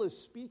 Joel is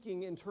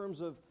speaking in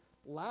terms of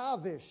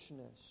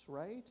lavishness,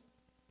 right?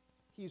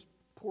 He's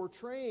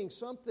portraying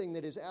something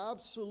that is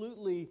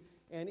absolutely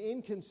and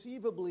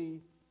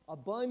inconceivably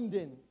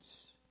abundant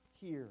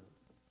here.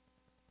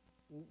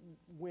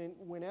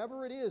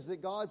 Whenever it is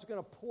that God's going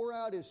to pour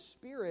out His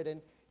Spirit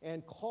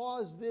and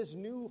cause this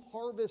new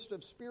harvest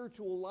of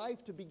spiritual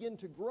life to begin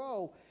to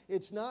grow,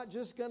 it's not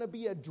just going to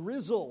be a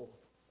drizzle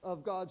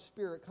of God's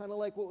Spirit, kind of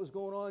like what was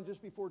going on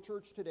just before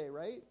church today,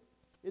 right?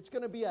 It's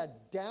going to be a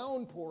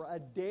downpour, a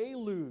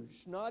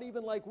deluge, not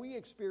even like we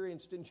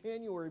experienced in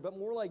January, but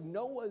more like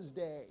Noah's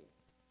day.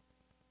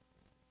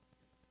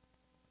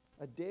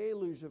 A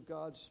deluge of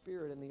God's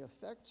Spirit, and the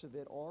effects of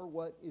it are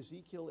what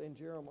Ezekiel and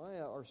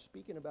Jeremiah are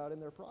speaking about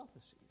in their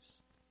prophecies.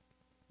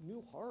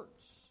 New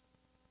hearts,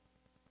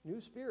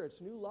 new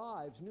spirits, new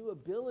lives, new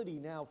ability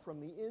now from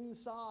the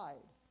inside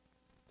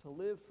to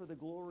live for the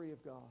glory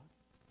of God,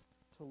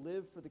 to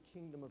live for the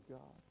kingdom of God,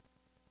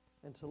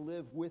 and to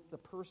live with the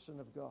person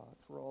of God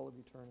for all of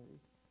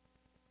eternity.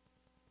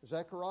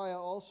 Zechariah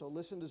also,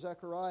 listen to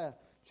Zechariah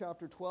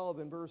chapter 12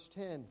 and verse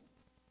 10.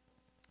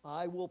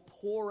 I will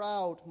pour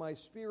out my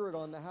Spirit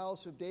on the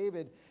house of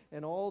David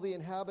and all the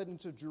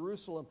inhabitants of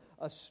Jerusalem,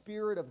 a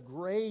spirit of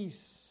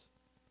grace.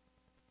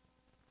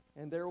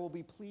 And there will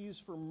be pleas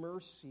for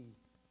mercy,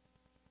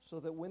 so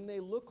that when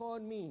they look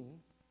on me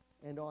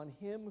and on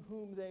him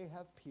whom they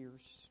have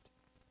pierced,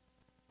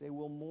 they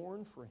will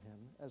mourn for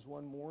him as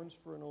one mourns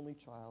for an only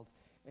child,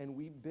 and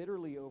weep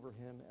bitterly over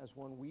him as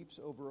one weeps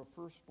over a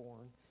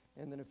firstborn.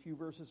 And then a few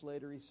verses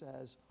later he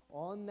says,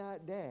 on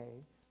that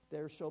day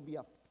there shall be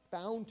a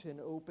fountain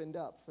opened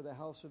up for the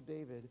house of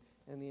David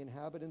and the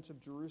inhabitants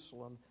of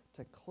Jerusalem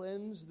to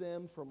cleanse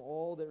them from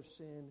all their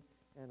sin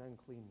and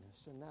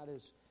uncleanness. And that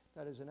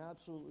is an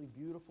absolutely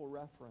beautiful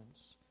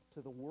reference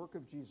to the work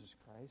of Jesus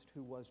Christ,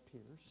 who was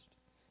pierced,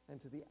 and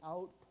to the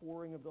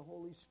outpouring of the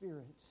Holy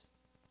Spirit,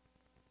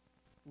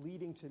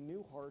 leading to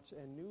new hearts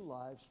and new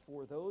lives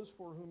for those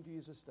for whom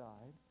Jesus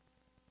died,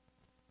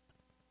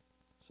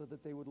 so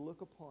that they would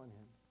look upon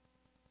him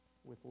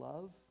with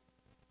love,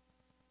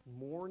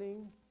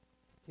 mourning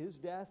his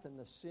death and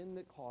the sin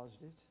that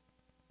caused it,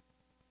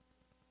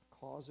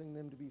 causing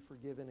them to be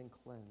forgiven and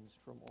cleansed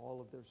from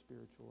all of their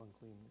spiritual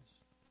uncleanness.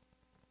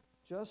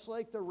 Just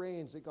like the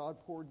rains that God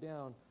poured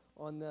down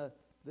on the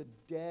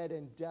dead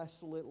and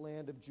desolate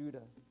land of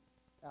Judah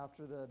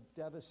after the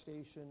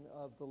devastation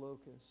of the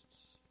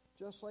locusts.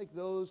 Just like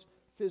those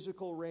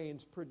physical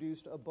rains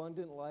produced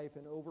abundant life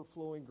and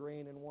overflowing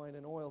grain and wine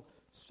and oil,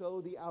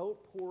 so the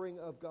outpouring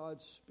of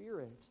God's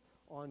Spirit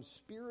on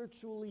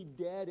spiritually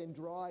dead and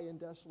dry and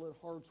desolate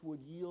hearts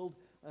would yield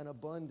an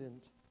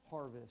abundant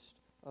harvest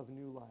of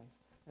new life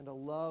and a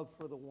love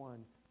for the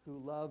one who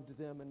loved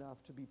them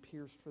enough to be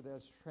pierced for their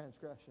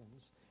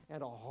transgressions,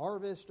 and a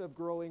harvest of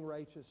growing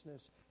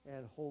righteousness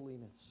and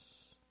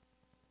holiness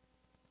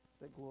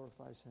that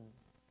glorifies him.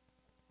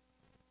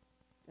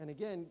 And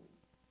again,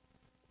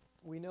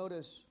 we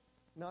notice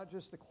not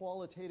just the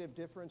qualitative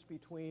difference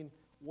between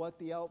what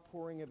the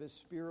outpouring of his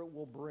Spirit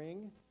will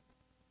bring,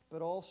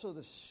 but also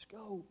the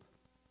scope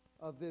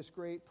of this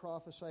great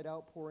prophesied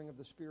outpouring of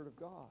the Spirit of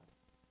God.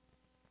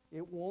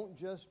 It won't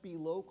just be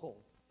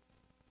local,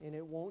 and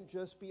it won't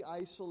just be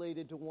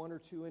isolated to one or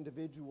two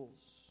individuals.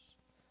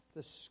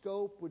 The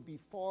scope would be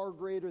far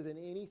greater than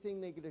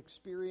anything they could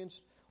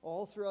experience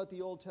all throughout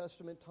the Old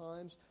Testament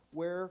times,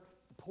 where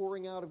the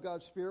pouring out of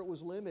God's Spirit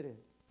was limited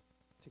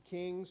to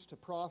kings, to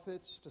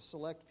prophets, to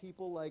select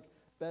people like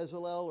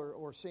Bezalel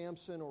or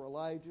Samson or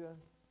Elijah.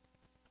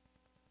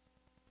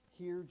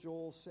 Here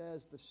Joel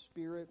says the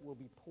Spirit will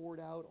be poured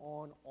out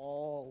on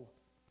all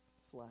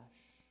flesh.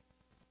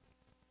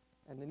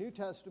 And the New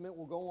Testament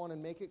will go on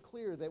and make it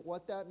clear that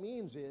what that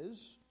means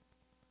is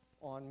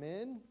on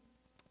men,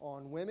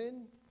 on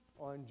women,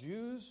 on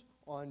Jews,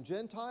 on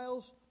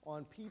Gentiles,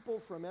 on people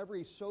from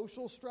every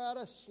social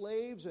strata,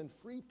 slaves and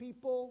free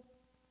people,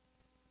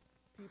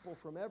 people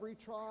from every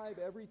tribe,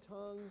 every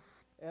tongue,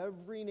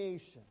 every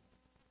nation.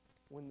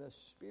 When the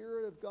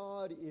Spirit of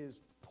God is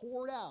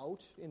poured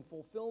out in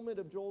fulfillment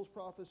of Joel's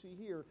prophecy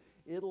here,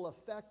 it'll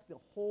affect the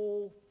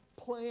whole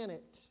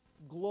planet,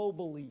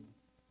 globally.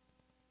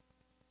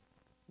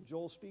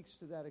 Joel speaks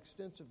to that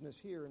extensiveness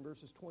here in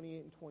verses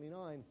 28 and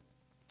 29,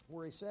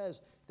 where he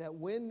says that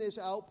when this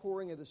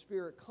outpouring of the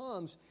Spirit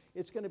comes,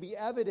 it's going to be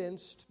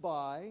evidenced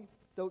by,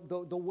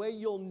 the way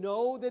you'll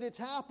know that it's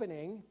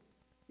happening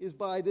is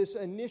by this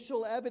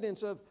initial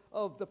evidence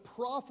of the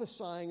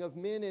prophesying of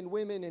men and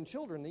women and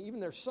children, even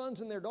their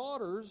sons and their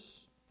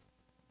daughters,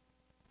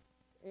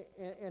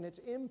 and its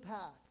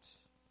impact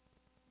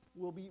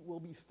will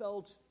be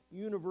felt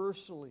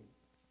universally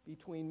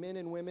between men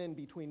and women,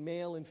 between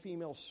male and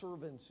female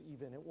servants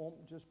even. It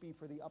won't just be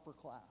for the upper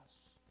class.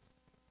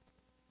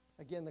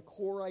 Again, the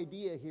core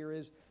idea here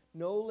is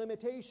no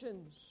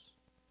limitations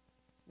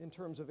in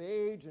terms of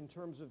age, in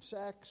terms of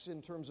sex,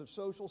 in terms of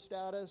social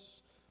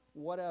status,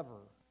 whatever.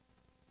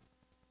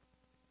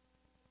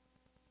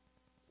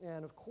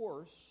 And of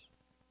course,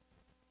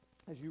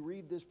 as you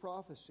read this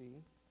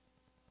prophecy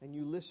and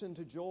you listen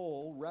to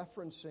Joel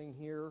referencing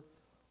here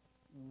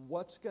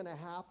what's going to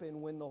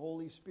happen when the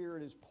Holy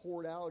Spirit is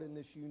poured out in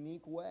this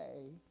unique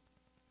way,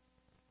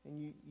 and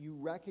you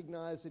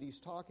recognize that he's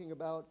talking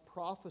about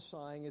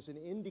prophesying as an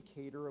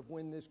indicator of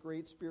when this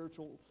great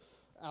spiritual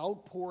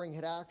outpouring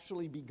had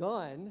actually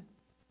begun,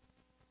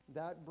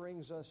 that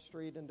brings us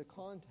straight into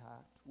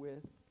contact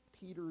with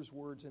Peter's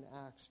words in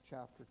Acts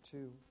chapter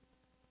 2.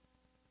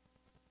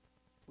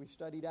 We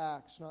studied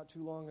Acts not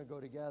too long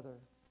ago together.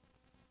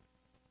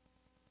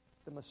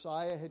 The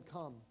Messiah had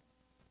come.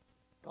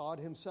 God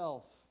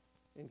himself,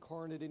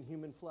 incarnate in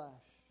human flesh.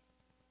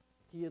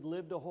 He had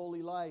lived a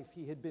holy life.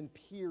 He had been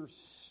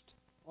pierced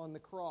on the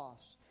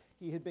cross.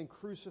 He had been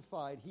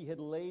crucified. He had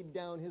laid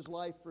down his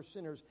life for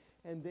sinners.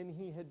 And then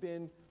he had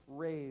been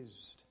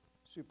raised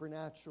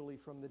supernaturally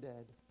from the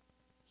dead.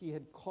 He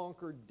had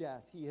conquered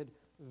death. He had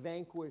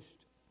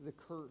vanquished the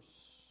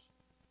curse.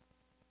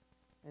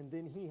 And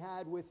then he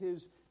had, with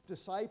his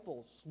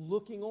disciples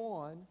looking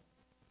on,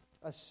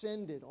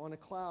 ascended on a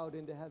cloud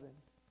into heaven,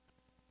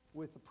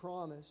 with the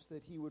promise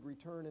that he would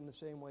return in the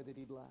same way that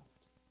he'd left.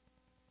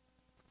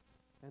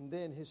 And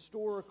then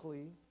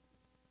historically,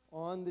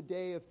 on the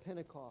day of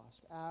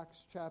Pentecost,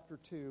 Acts chapter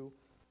 2,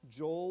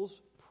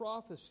 Joel's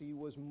prophecy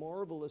was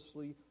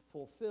marvelously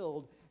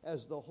fulfilled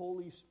as the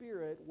Holy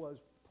Spirit was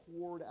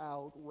poured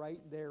out right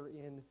there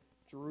in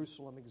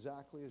Jerusalem,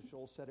 exactly as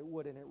Joel said it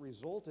would. And it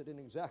resulted in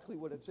exactly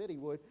what it said he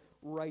would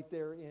right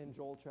there in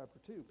Joel chapter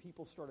 2.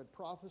 People started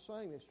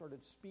prophesying. They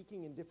started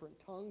speaking in different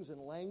tongues and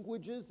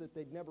languages that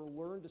they'd never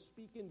learned to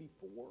speak in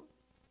before.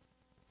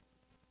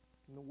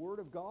 And the Word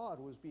of God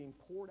was being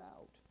poured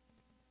out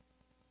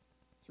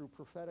through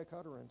prophetic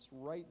utterance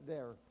right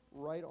there,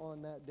 right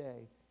on that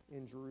day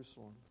in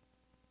Jerusalem.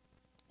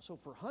 So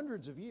for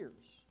hundreds of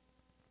years,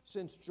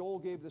 since Joel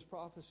gave this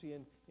prophecy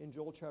in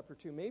Joel chapter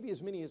 2, maybe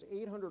as many as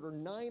 800 or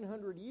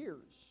 900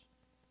 years,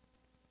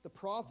 the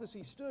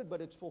prophecy stood, but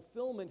its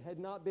fulfillment had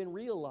not been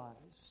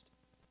realized.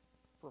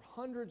 For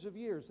hundreds of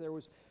years, there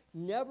was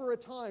never a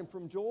time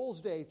from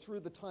Joel's day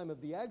through the time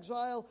of the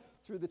exile,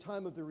 through the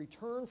time of the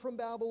return from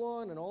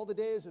Babylon, and all the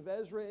days of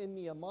Ezra and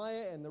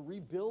Nehemiah, and the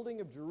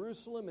rebuilding of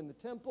Jerusalem and the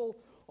temple,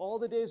 all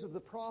the days of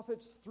the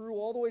prophets through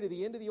all the way to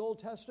the end of the Old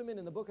Testament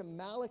in the book of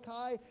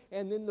Malachi,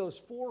 and then those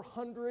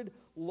 400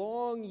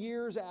 long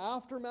years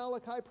after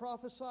Malachi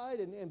prophesied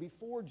and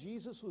before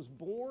Jesus was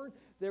born,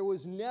 there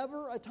was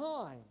never a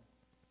time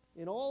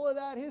in all of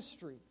that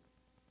history,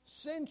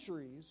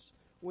 centuries,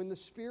 when the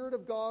Spirit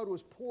of God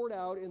was poured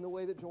out in the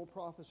way that Joel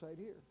prophesied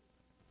here.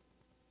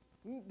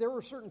 There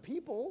were certain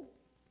people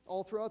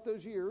all throughout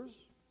those years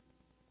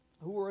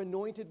who were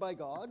anointed by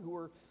God, who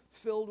were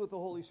filled with the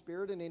Holy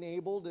Spirit and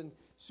enabled and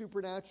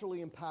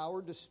supernaturally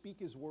empowered to speak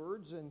His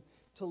words and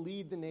to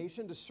lead the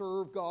nation, to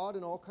serve God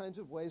in all kinds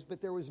of ways.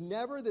 But there was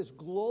never this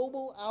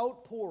global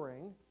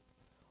outpouring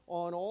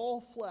on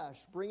all flesh,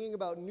 bringing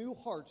about new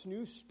hearts,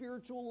 new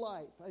spiritual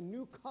life, a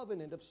new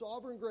covenant of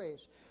sovereign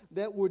grace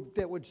that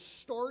would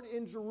start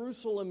in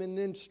Jerusalem and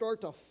then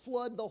start to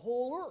flood the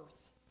whole earth.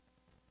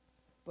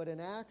 But in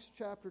Acts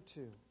chapter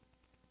 2,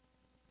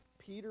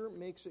 Peter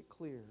makes it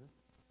clear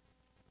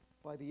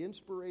by the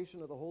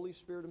inspiration of the Holy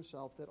Spirit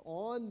himself that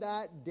on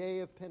that day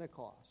of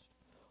Pentecost,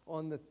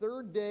 on the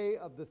third day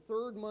of the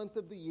third month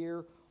of the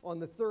year, on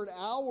the third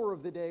hour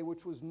of the day,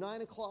 which was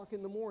 9 o'clock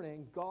in the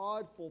morning,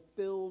 God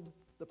fulfilled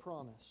the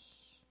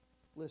promise.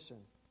 Listen,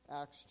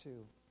 Acts 2.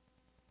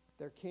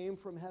 There came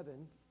from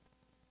heaven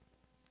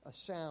a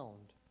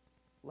sound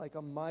like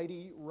a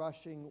mighty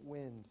rushing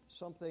wind,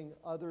 something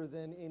other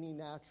than any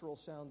natural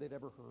sound they'd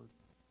ever heard.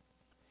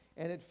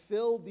 And it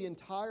filled the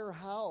entire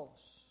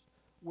house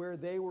where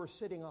they were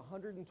sitting,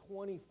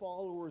 120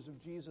 followers of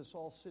Jesus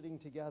all sitting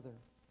together.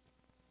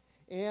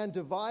 And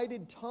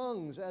divided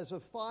tongues as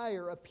of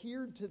fire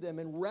appeared to them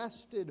and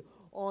rested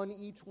on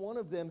each one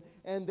of them,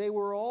 and they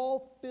were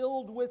all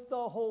filled with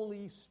the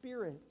Holy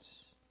Spirit.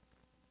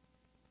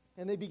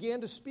 And they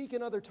began to speak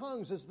in other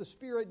tongues as the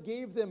Spirit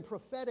gave them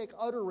prophetic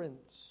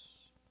utterance.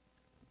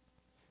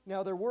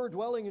 Now there were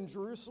dwelling in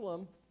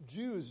Jerusalem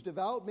Jews,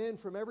 devout men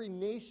from every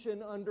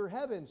nation under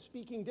heaven,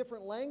 speaking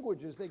different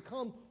languages. They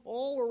come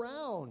all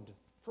around,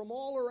 from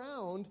all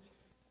around,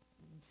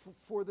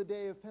 for the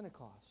day of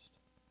Pentecost.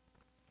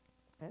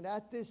 And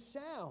at this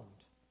sound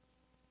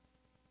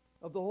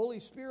of the Holy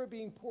Spirit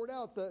being poured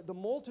out, the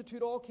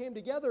multitude all came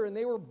together, and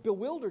they were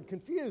bewildered,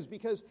 confused,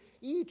 because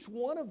each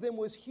one of them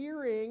was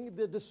hearing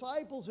the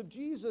disciples of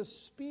Jesus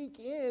speak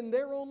in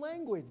their own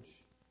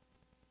language.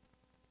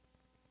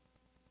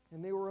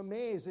 And they were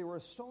amazed, they were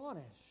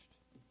astonished.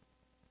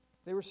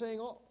 They were saying,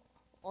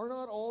 are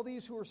not all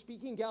these who are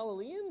speaking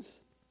Galileans?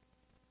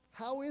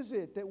 How is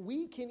it that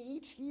we can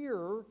each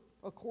hear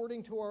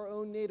according to our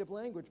own native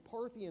language,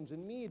 Parthians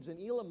and Medes and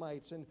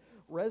Elamites and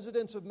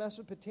residents of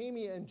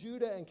Mesopotamia and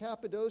Judah and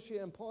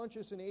Cappadocia and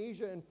Pontus and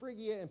Asia and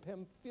Phrygia and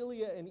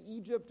Pamphylia and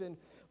Egypt and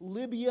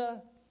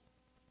Libya,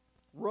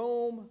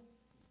 Rome,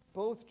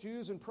 both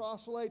Jews and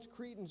proselytes,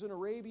 Cretans and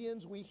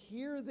Arabians? We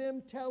hear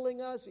them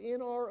telling us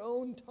in our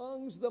own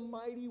tongues the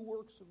mighty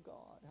works of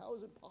God. How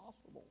is it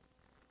possible?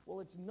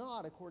 Well, it's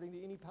not according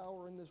to any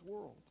power in this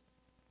world.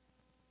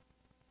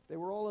 They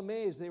were all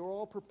amazed. They were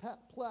all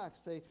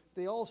perplexed.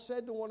 They all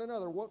said to one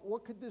another,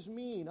 what could this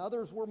mean?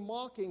 Others were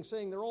mocking,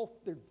 saying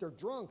they're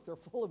drunk. They're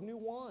full of new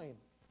wine.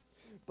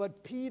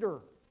 But Peter,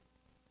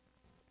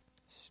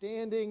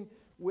 standing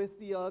with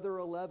the other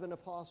 11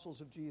 apostles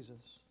of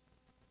Jesus,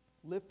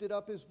 lifted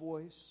up his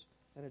voice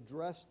and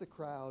addressed the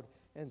crowd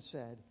and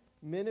said,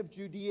 "Men of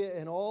Judea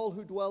and all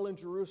who dwell in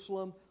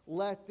Jerusalem,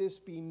 let this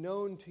be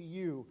known to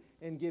you,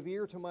 and give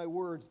ear to my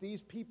words.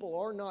 These people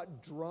are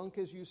not drunk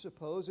as you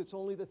suppose. It's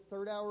only the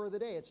third hour of the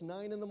day. It's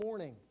 9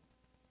 a.m.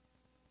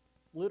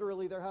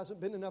 Literally, there hasn't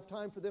been enough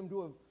time for them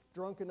to have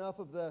drunk enough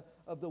of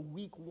the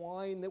weak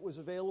wine that was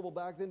available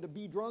back then to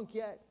be drunk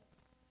yet.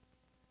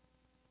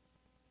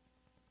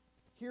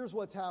 Here's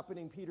what's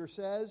happening, Peter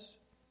says.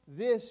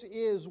 This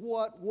is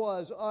what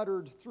was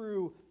uttered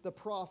through the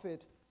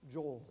prophet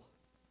Joel.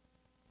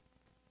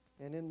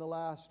 And in the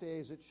last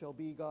days it shall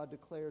be, God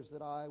declares,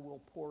 that I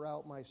will pour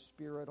out my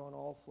Spirit on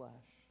all flesh.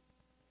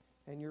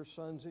 And your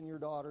sons and your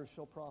daughters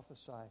shall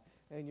prophesy.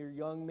 And your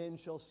young men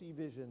shall see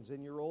visions.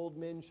 And your old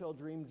men shall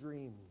dream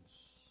dreams.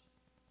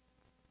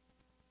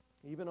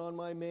 Even on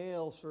my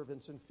male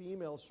servants and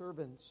female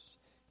servants,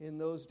 in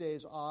those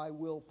days I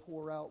will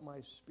pour out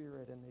my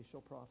Spirit, and they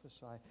shall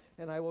prophesy.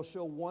 And I will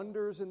show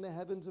wonders in the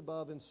heavens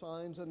above and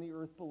signs on the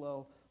earth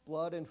below,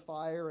 blood and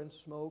fire and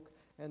smoke.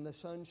 And the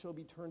sun shall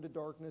be turned to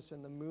darkness,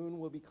 and the moon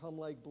will become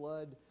like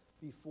blood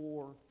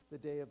before the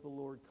day of the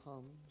Lord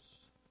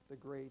comes, the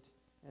great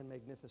and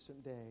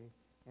magnificent day.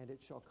 And it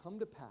shall come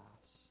to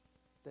pass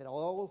that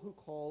all who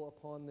call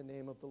upon the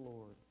name of the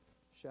Lord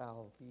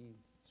shall be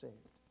saved.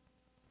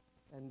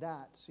 And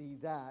that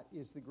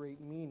is the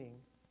great meaning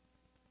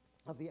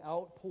of the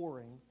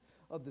outpouring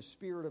of the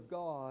Spirit of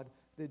God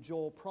that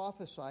Joel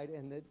prophesied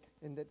and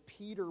that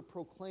Peter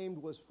proclaimed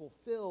was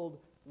fulfilled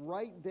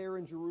right there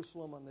in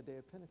Jerusalem on the day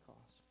of Pentecost.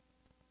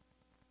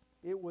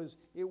 It was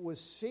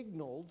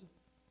signaled.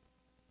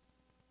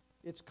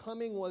 Its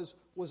coming was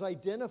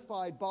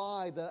identified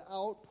by the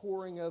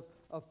outpouring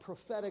of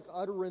prophetic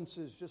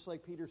utterances, just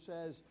like Peter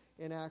says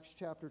in Acts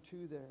chapter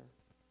 2 there.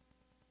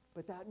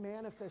 But that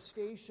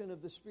manifestation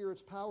of the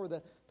Spirit's power,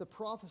 the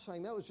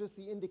prophesying, that was just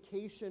the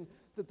indication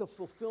that the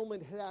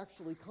fulfillment had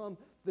actually come.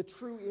 The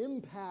true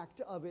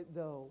impact of it,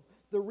 though,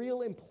 the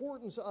real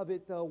importance of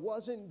it, though,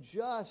 wasn't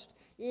just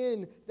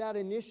in that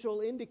initial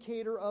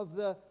indicator of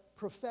the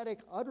prophetic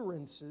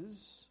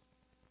utterances.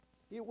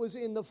 It was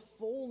in the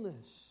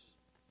fullness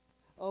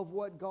of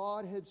what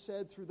God had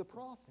said through the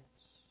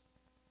prophets.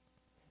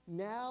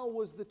 Now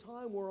was the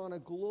time where on a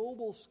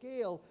global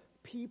scale,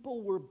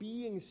 people were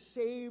being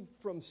saved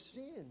from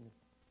sin.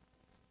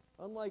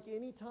 Unlike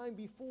any time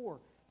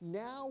before,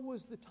 now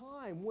was the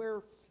time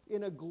where,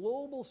 in a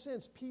global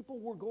sense, people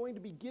were going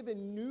to be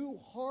given new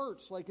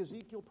hearts, like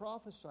Ezekiel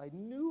prophesied,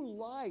 new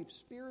life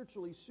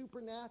spiritually,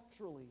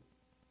 supernaturally,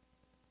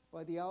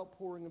 by the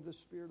outpouring of the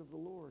Spirit of the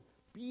Lord,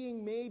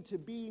 being made to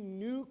be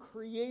new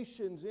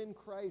creations in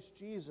Christ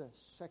Jesus.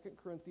 2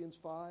 Corinthians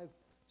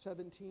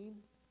 5:17.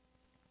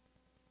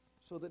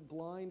 So that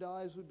blind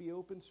eyes would be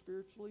opened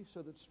spiritually,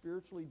 so that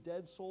spiritually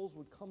dead souls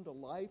would come to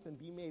life and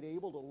be made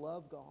able to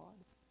love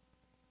God,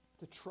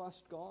 to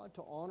trust God,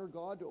 to honor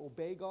God, to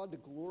obey God, to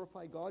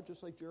glorify God,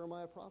 just like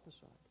Jeremiah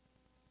prophesied.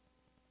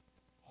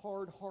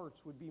 Hard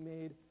hearts would be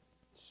made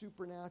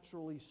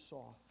supernaturally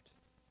soft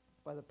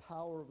by the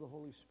power of the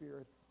Holy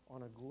Spirit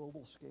on a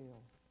global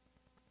scale.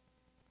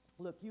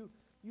 Look, you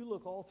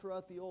look all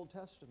throughout the Old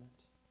Testament.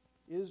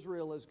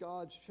 Israel, as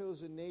God's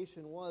chosen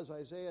nation, was,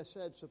 Isaiah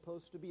said,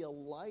 supposed to be a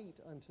light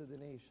unto the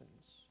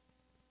nations.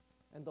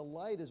 And the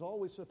light is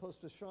always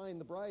supposed to shine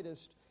the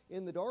brightest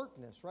in the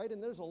darkness, right?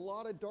 And there's a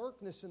lot of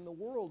darkness in the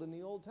world in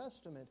the Old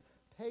Testament.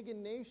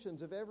 Pagan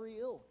nations of every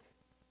ilk,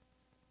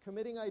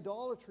 committing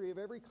idolatry of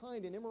every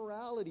kind and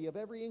immorality of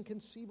every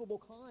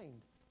inconceivable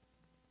kind.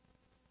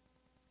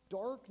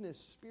 Darkness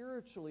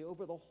spiritually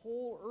over the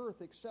whole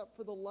earth except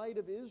for the light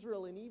of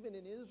Israel. And even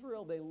in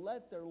Israel, they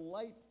let their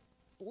light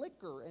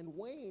flicker and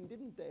wane,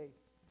 didn't they?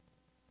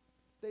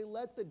 They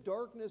let the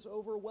darkness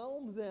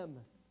overwhelm them.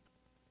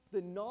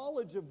 The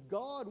knowledge of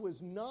God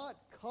was not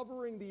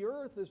covering the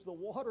earth as the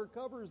water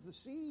covers the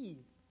sea.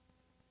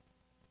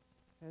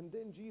 And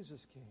then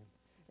Jesus came.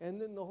 And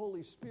then the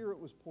Holy Spirit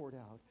was poured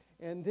out.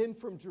 And then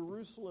from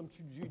Jerusalem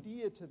to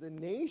Judea to the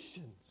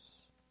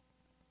nations,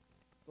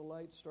 the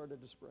light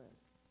started to spread.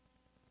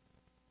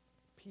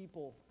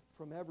 People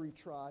from every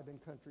tribe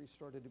and country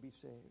started to be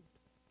saved.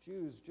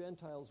 Jews,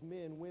 Gentiles,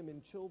 men,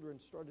 women, children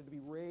started to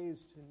be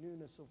raised to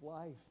newness of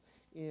life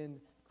in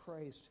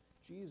Christ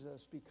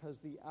Jesus because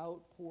the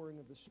outpouring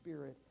of the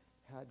Spirit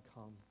had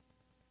come.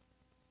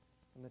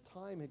 And the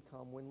time had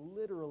come when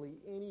literally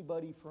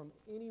anybody from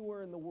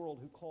anywhere in the world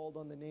who called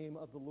on the name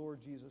of the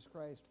Lord Jesus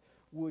Christ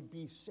would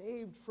be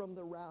saved from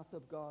the wrath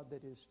of God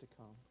that is to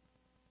come.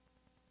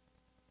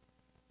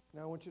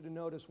 Now I want you to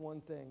notice one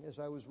thing as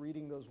I was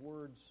reading those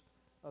words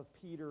of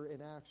Peter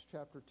in Acts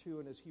chapter 2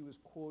 and as he was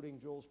quoting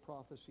Joel's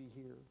prophecy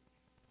here.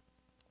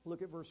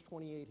 Look at verse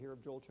 28 here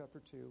of Joel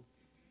chapter 2.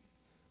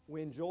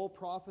 When Joel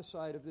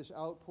prophesied of this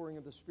outpouring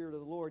of the Spirit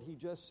of the Lord, he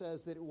just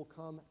says that it will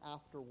come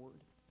afterward.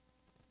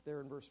 There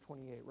in verse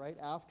 28, right?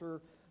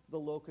 After the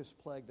locust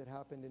plague that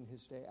happened in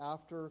his day,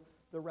 after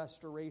the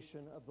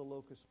restoration of the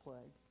locust plague.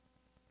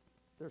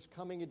 There's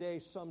coming a day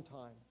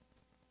sometime,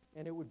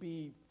 and it would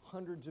be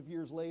hundreds of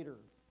years later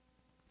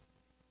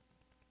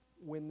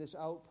when this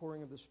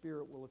outpouring of the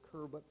Spirit will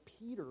occur. But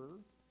Peter,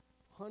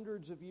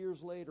 hundreds of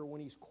years later,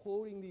 when he's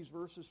quoting these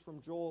verses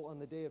from Joel on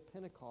the day of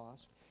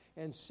Pentecost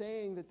and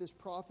saying that this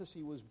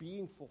prophecy was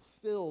being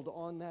fulfilled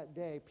on that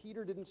day,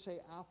 Peter didn't say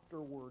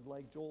afterward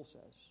like Joel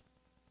says.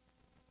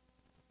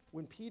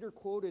 When Peter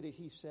quoted it,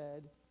 he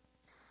said,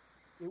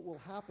 it will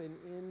happen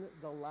in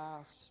the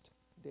last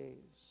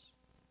days.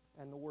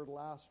 And the word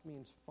last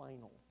means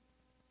final.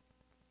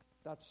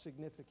 That's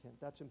significant.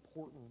 That's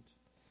important.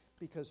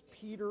 Because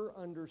Peter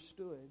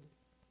understood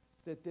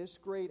that this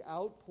great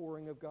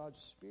outpouring of God's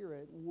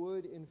Spirit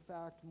would in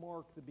fact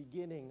mark the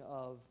beginning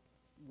of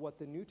what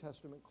the New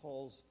Testament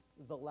calls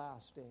the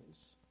last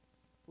days.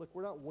 Look,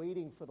 we're not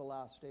waiting for the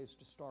last days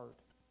to start.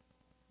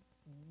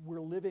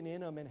 We're living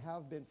in them and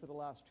have been for the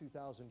last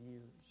 2,000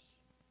 years.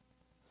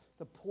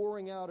 The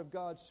pouring out of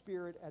God's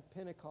Spirit at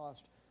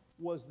Pentecost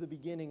was the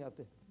beginning of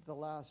the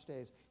last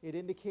days. It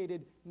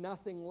indicated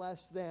nothing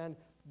less than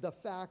the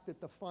fact that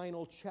the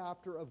final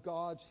chapter of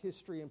God's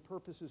history and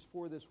purposes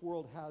for this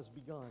world has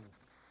begun.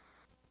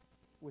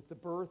 With the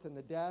birth and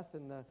the death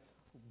and the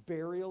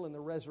burial and the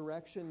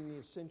resurrection and the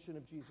ascension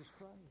of Jesus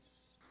Christ.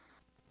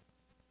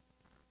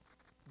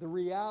 The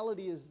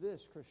reality is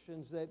this,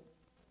 Christians, that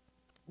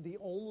the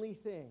only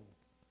thing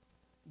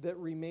that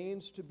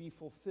remains to be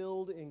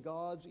fulfilled in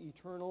God's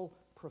eternal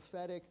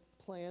prophetic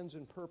plans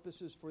and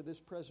purposes for this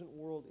present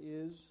world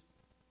is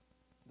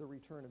the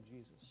return of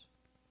Jesus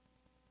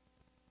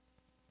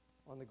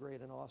on the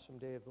great and awesome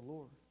day of the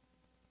Lord.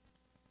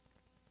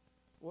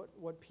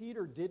 What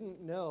Peter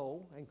didn't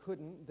know and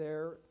couldn't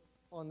there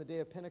on the day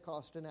of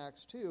Pentecost in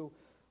Acts 2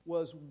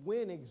 was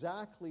when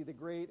exactly the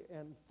great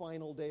and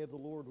final day of the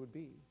Lord would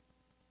be.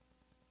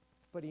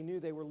 But he knew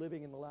they were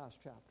living in the last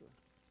chapter.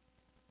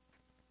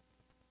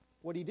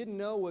 What he didn't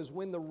know was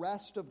when the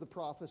rest of the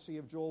prophecy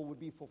of Joel would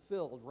be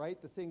fulfilled,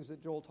 right? The things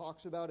that Joel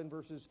talks about in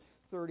verses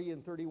 30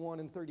 and 31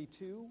 and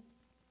 32.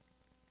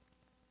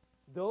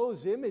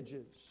 Those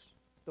images,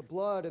 the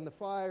blood and the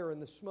fire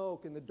and the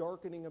smoke and the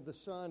darkening of the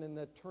sun and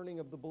the turning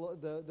of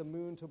the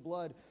moon to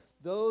blood,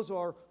 those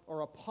are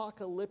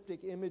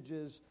apocalyptic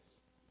images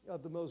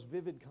of the most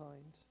vivid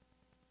kind.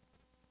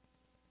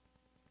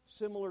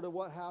 Similar to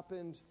what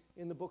happened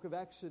in the book of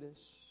Exodus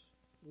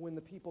when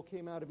the people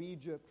came out of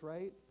Egypt,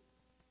 right?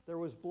 There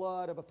was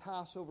blood of a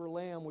Passover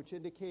lamb, which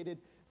indicated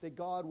that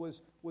God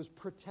was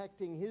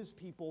protecting his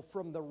people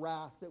from the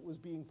wrath that was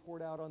being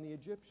poured out on the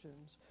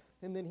Egyptians.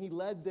 And then he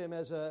led them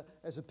as a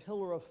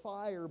pillar of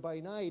fire by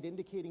night,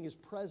 indicating his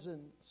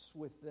presence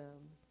with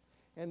them.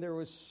 And there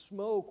was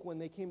smoke when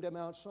they came to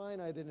Mount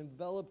Sinai that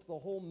enveloped the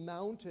whole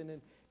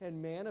mountain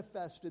and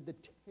manifested the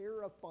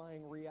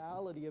terrifying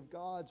reality of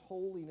God's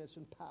holiness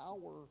and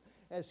power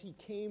as he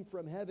came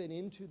from heaven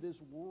into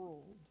this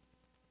world.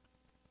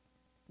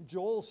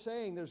 Joel's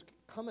saying there's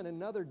coming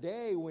another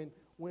day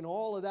when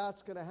all of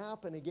that's going to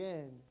happen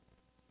again.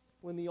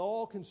 When the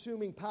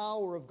all-consuming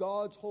power of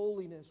God's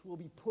holiness will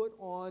be put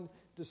on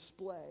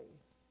display.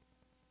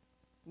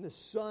 And the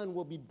sun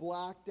will be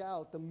blacked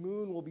out. The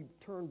moon will be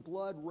turned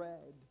blood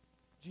red.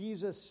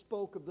 Jesus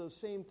spoke of those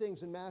same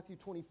things in Matthew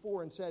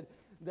 24 and said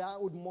that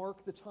would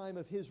mark the time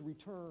of his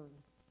return.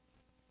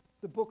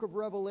 The book of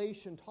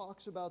Revelation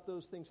talks about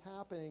those things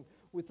happening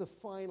with the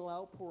final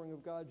outpouring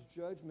of God's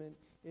judgment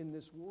in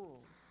this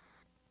world.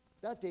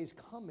 That day's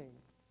coming.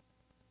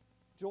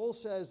 Joel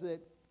says that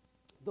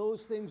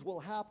those things will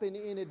happen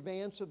in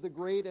advance of the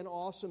great and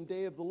awesome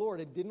day of the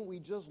Lord. And didn't we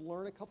just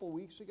learn a couple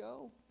weeks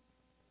ago?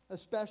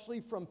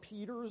 Especially from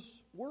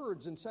Peter's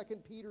words in 2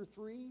 Peter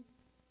 3.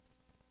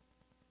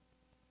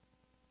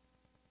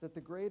 That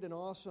the great and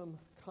awesome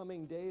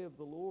coming day of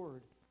the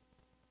Lord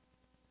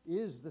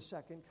is the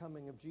second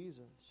coming of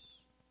Jesus.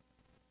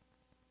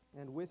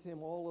 And with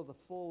him all of the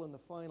full and the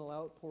final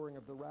outpouring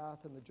of the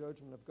wrath and the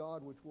judgment of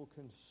God, which will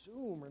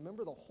consume,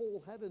 remember, the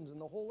whole heavens and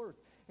the whole earth,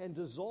 and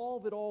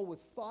dissolve it all with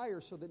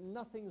fire so that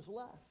nothing's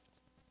left.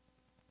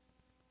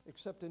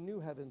 except a new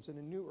heavens and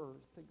a new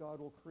earth that God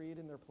will create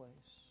in their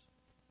place.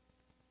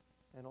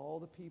 And all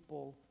the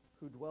people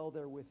who dwell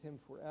there with him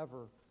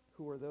forever,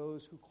 who are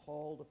those who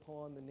called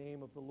upon the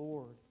name of the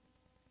Lord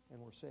and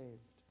were saved.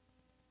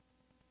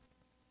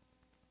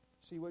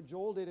 See, what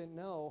Joel didn't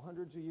know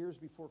hundreds of years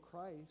before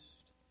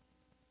Christ,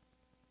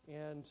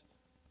 and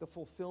the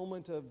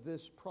fulfillment of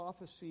this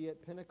prophecy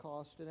at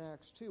Pentecost in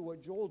Acts 2,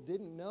 what Joel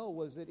didn't know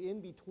was that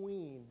in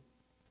between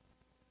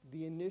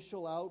the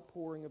initial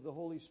outpouring of the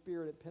Holy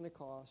Spirit at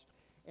Pentecost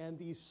and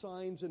these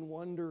signs and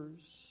wonders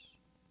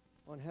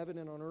on heaven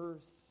and on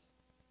earth,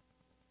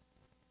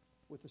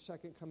 with the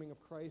second coming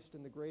of Christ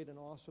and the great and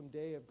awesome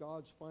day of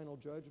God's final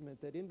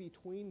judgment, that in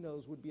between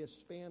those would be a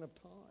span of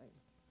time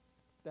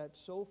that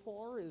so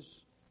far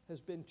has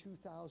been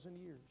 2,000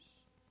 years.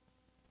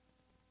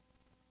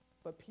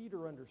 But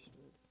Peter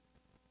understood.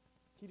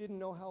 He didn't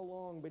know how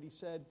long, but he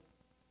said,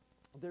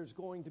 there's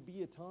going to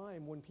be a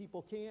time when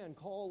people can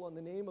call on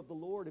the name of the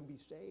Lord and be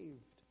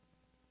saved.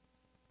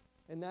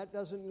 And that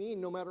doesn't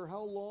mean, no matter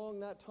how long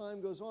that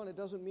time goes on, it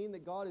doesn't mean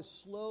that God is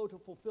slow to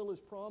fulfill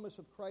his promise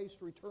of Christ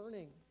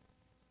returning.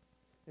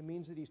 It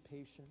means that he's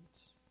patient.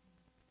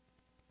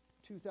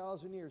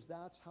 2,000 years,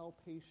 that's how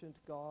patient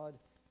God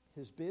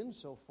has been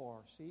so far,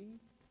 see?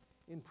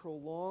 In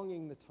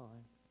prolonging the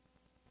time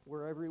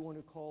where everyone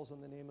who calls on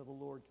the name of the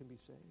Lord can be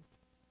saved.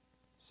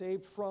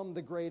 Saved from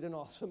the great and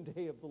awesome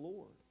day of the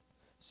Lord.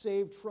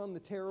 Saved from the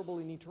terrible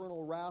and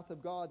eternal wrath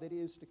of God that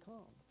is to come.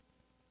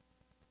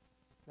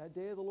 That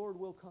day of the Lord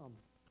will come.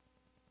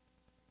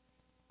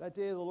 That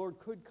day of the Lord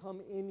could come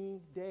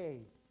any day.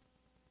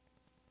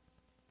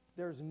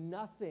 There's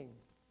nothing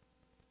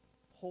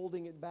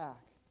holding it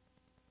back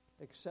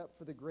except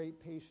for the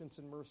great patience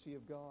and mercy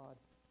of God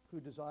who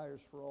desires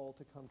for all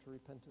to come to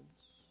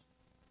repentance.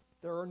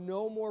 There are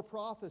no more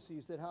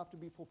prophecies that have to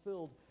be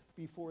fulfilled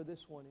before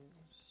this one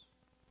is.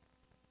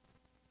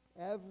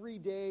 Every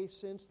day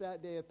since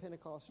that day of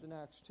Pentecost in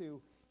Acts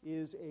 2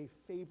 is a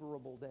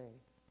favorable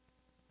day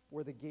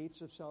where the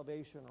gates of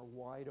salvation are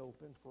wide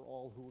open for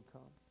all who would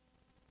come.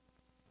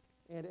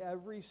 And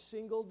every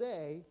single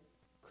day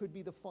could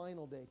be the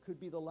final day, could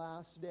be the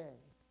last day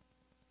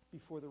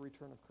before the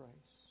return of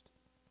Christ.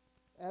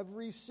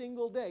 Every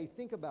single day,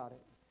 think about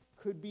it,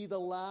 could be the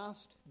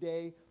last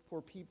day for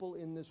people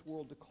in this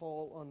world to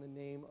call on the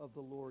name of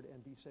the Lord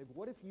and be saved.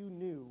 What if you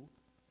knew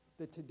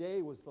that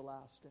today was the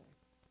last day?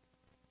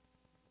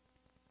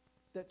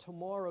 That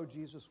tomorrow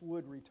Jesus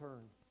would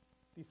return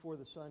before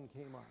the sun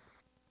came up.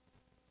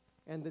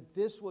 And that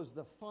this was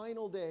the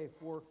final day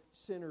for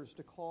sinners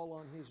to call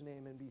on his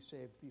name and be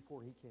saved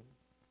before he came.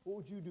 What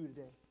would you do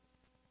today?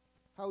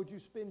 How would you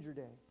spend your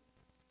day?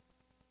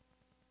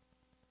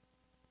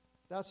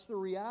 That's the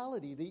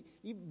reality.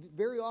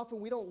 Very often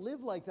we don't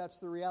live like that's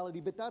the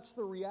reality, but that's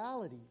the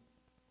reality.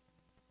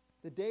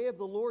 The day of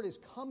the Lord is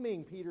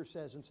coming, Peter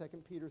says in 2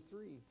 Peter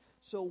 3.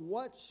 So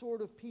what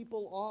sort of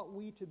people ought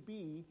we to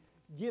be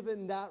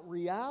given that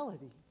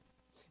reality?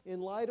 In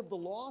light of the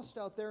lost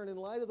out there and in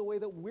light of the way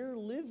that we're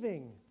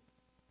living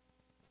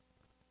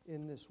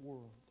in this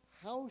world.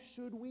 How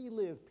should we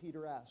live,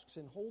 Peter asks,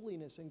 in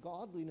holiness and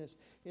godliness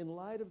in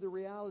light of the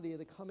reality of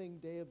the coming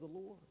day of the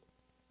Lord?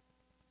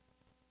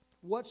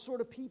 What sort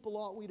of people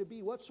ought we to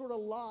be? What sort of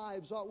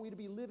lives ought we to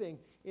be living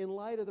in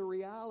light of the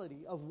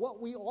reality of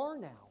what we are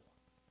now?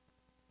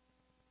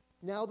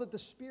 Now that the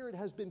Spirit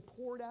has been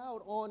poured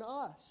out on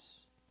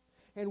us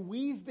and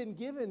we've been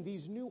given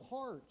these new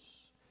hearts.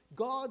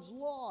 God's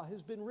law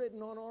has been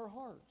written on our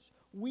hearts.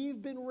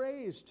 We've been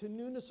raised to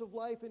newness of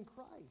life in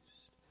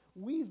Christ.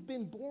 We've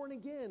been born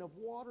again of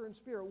water and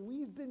spirit.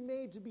 We've been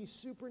made to be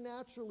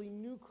supernaturally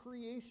new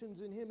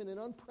creations in him in an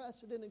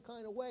unprecedented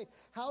kind of way.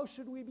 How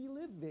should we be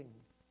living?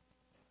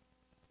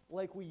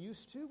 Like we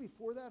used to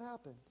before that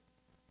happened.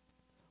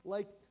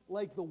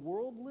 Like the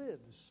world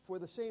lives, for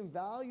the same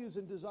values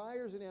and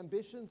desires and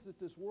ambitions that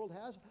this world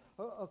has,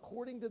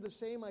 according to the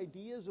same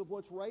ideas of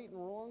what's right and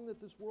wrong that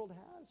this world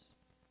has.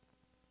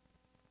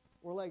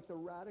 Or like the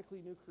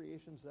radically new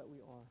creations that we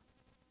are.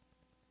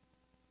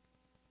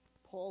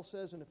 Paul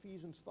says in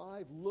Ephesians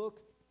 5,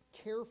 look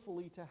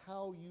carefully to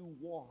how you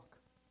walk.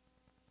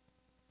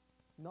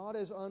 Not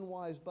as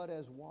unwise, but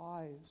as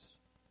wise,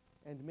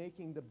 and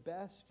making the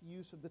best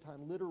use of the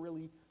time.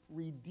 Literally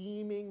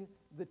redeeming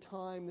the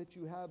time that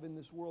you have in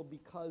this world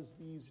because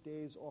these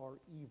days are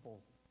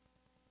evil.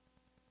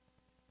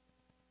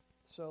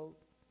 So,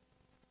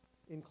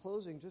 in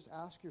closing, just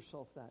ask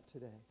yourself that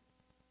today.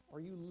 Are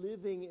you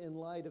living in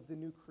light of the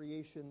new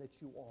creation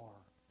that you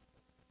are?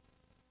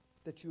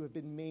 That you have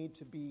been made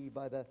to be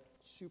by the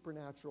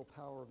supernatural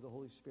power of the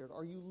Holy Spirit?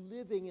 Are you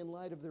living in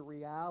light of the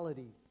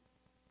reality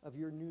of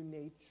your new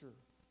nature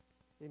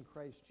in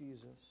Christ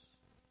Jesus?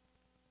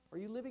 Are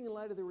you living in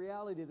light of the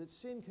reality that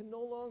sin can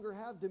no longer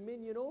have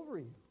dominion over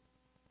you?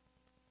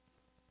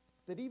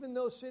 That even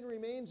though sin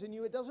remains in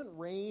you, it doesn't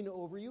reign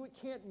over you. It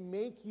can't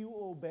make you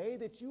obey.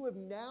 That you have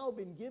now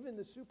been given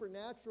the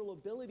supernatural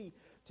ability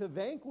to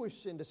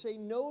vanquish sin, to say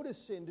no to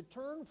sin, to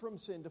turn from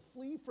sin, to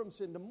flee from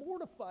sin, to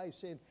mortify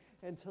sin,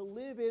 and to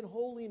live in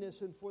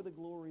holiness and for the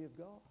glory of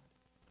God.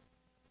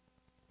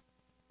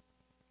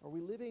 Are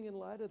we living in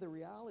light of the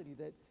reality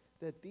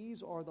that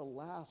these are the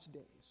last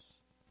days?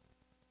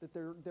 That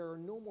there are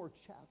no more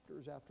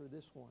chapters after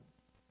this one?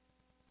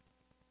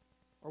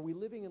 Are we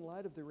living in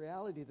light of the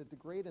reality that the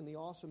great and the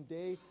awesome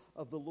day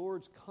of the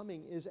Lord's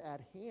coming is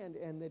at hand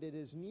and that it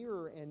is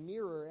nearer and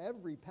nearer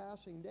every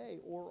passing day?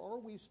 Or are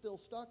we still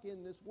stuck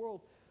in this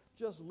world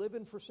just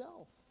living for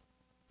self?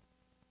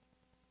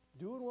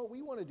 Doing what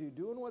we want to do,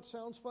 doing what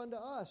sounds fun to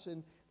us,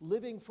 and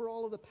living for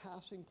all of the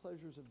passing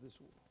pleasures of this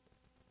world.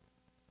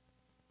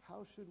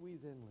 How should we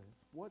then live?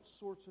 What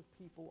sorts of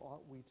people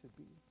ought we to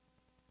be?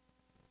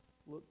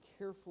 Look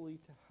carefully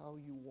to how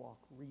you walk.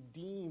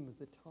 Redeem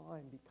the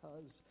time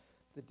because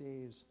the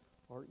days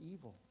are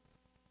evil.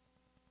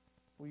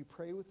 Will you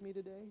pray with me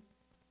today?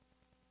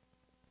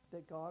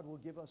 That God will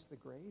give us the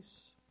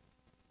grace,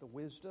 the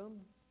wisdom,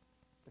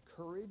 the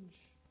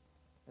courage,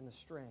 and the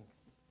strength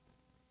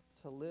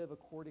to live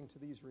according to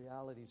these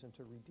realities and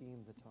to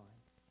redeem the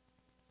time.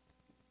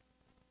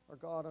 Our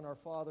God and our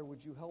Father,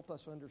 would you help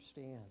us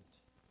understand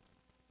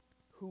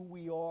who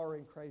we are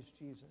in Christ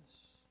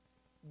Jesus,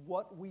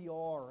 what we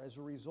are as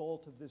a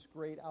result of this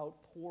great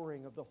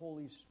outpouring of the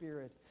Holy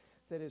Spirit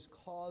that has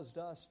caused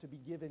us to be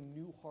given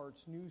new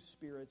hearts, new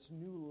spirits,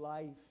 new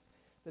life,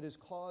 that has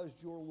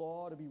caused your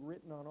law to be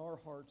written on our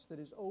hearts, that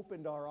has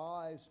opened our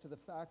eyes to the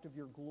fact of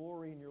your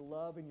glory and your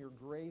love and your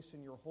grace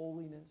and your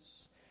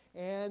holiness,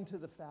 and to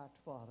the fact,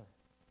 Father,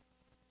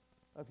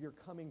 of your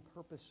coming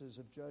purposes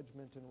of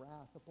judgment and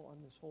wrath upon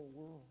this whole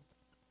world.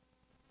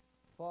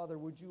 Father,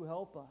 would you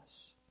help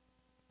us?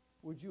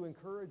 Would you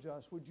encourage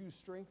us? Would you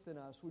strengthen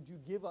us? Would you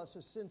give us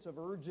a sense of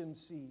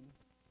urgency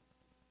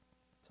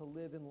to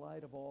live in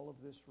light of all of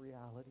this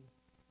reality?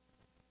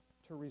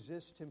 To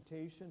resist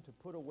temptation, to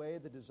put away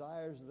the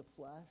desires of the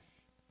flesh,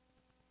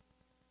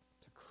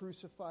 to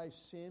crucify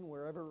sin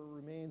wherever it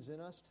remains in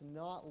us, to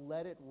not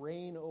let it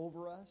reign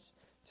over us,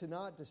 to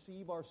not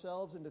deceive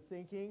ourselves into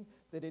thinking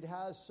that it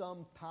has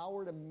some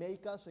power to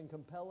make us and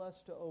compel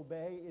us to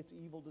obey its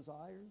evil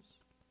desires.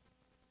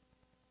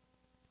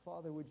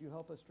 Father, would you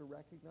help us to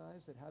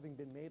recognize that having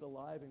been made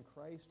alive in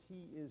Christ,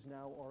 he is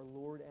now our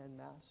Lord and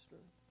Master,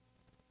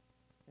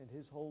 and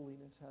his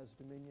holiness has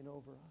dominion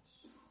over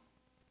us.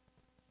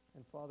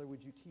 And Father,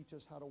 would you teach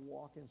us how to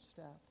walk in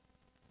step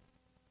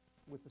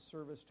with the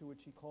service to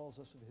which he calls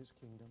us of his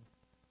kingdom.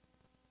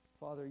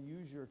 Father,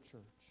 use your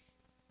church.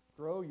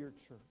 Grow your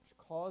church.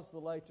 Cause the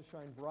light to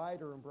shine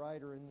brighter and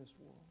brighter in this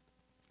world.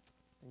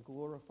 And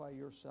glorify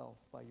yourself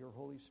by your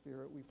Holy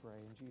Spirit, we pray.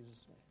 In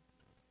Jesus'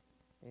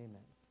 name,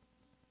 amen.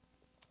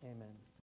 Amen.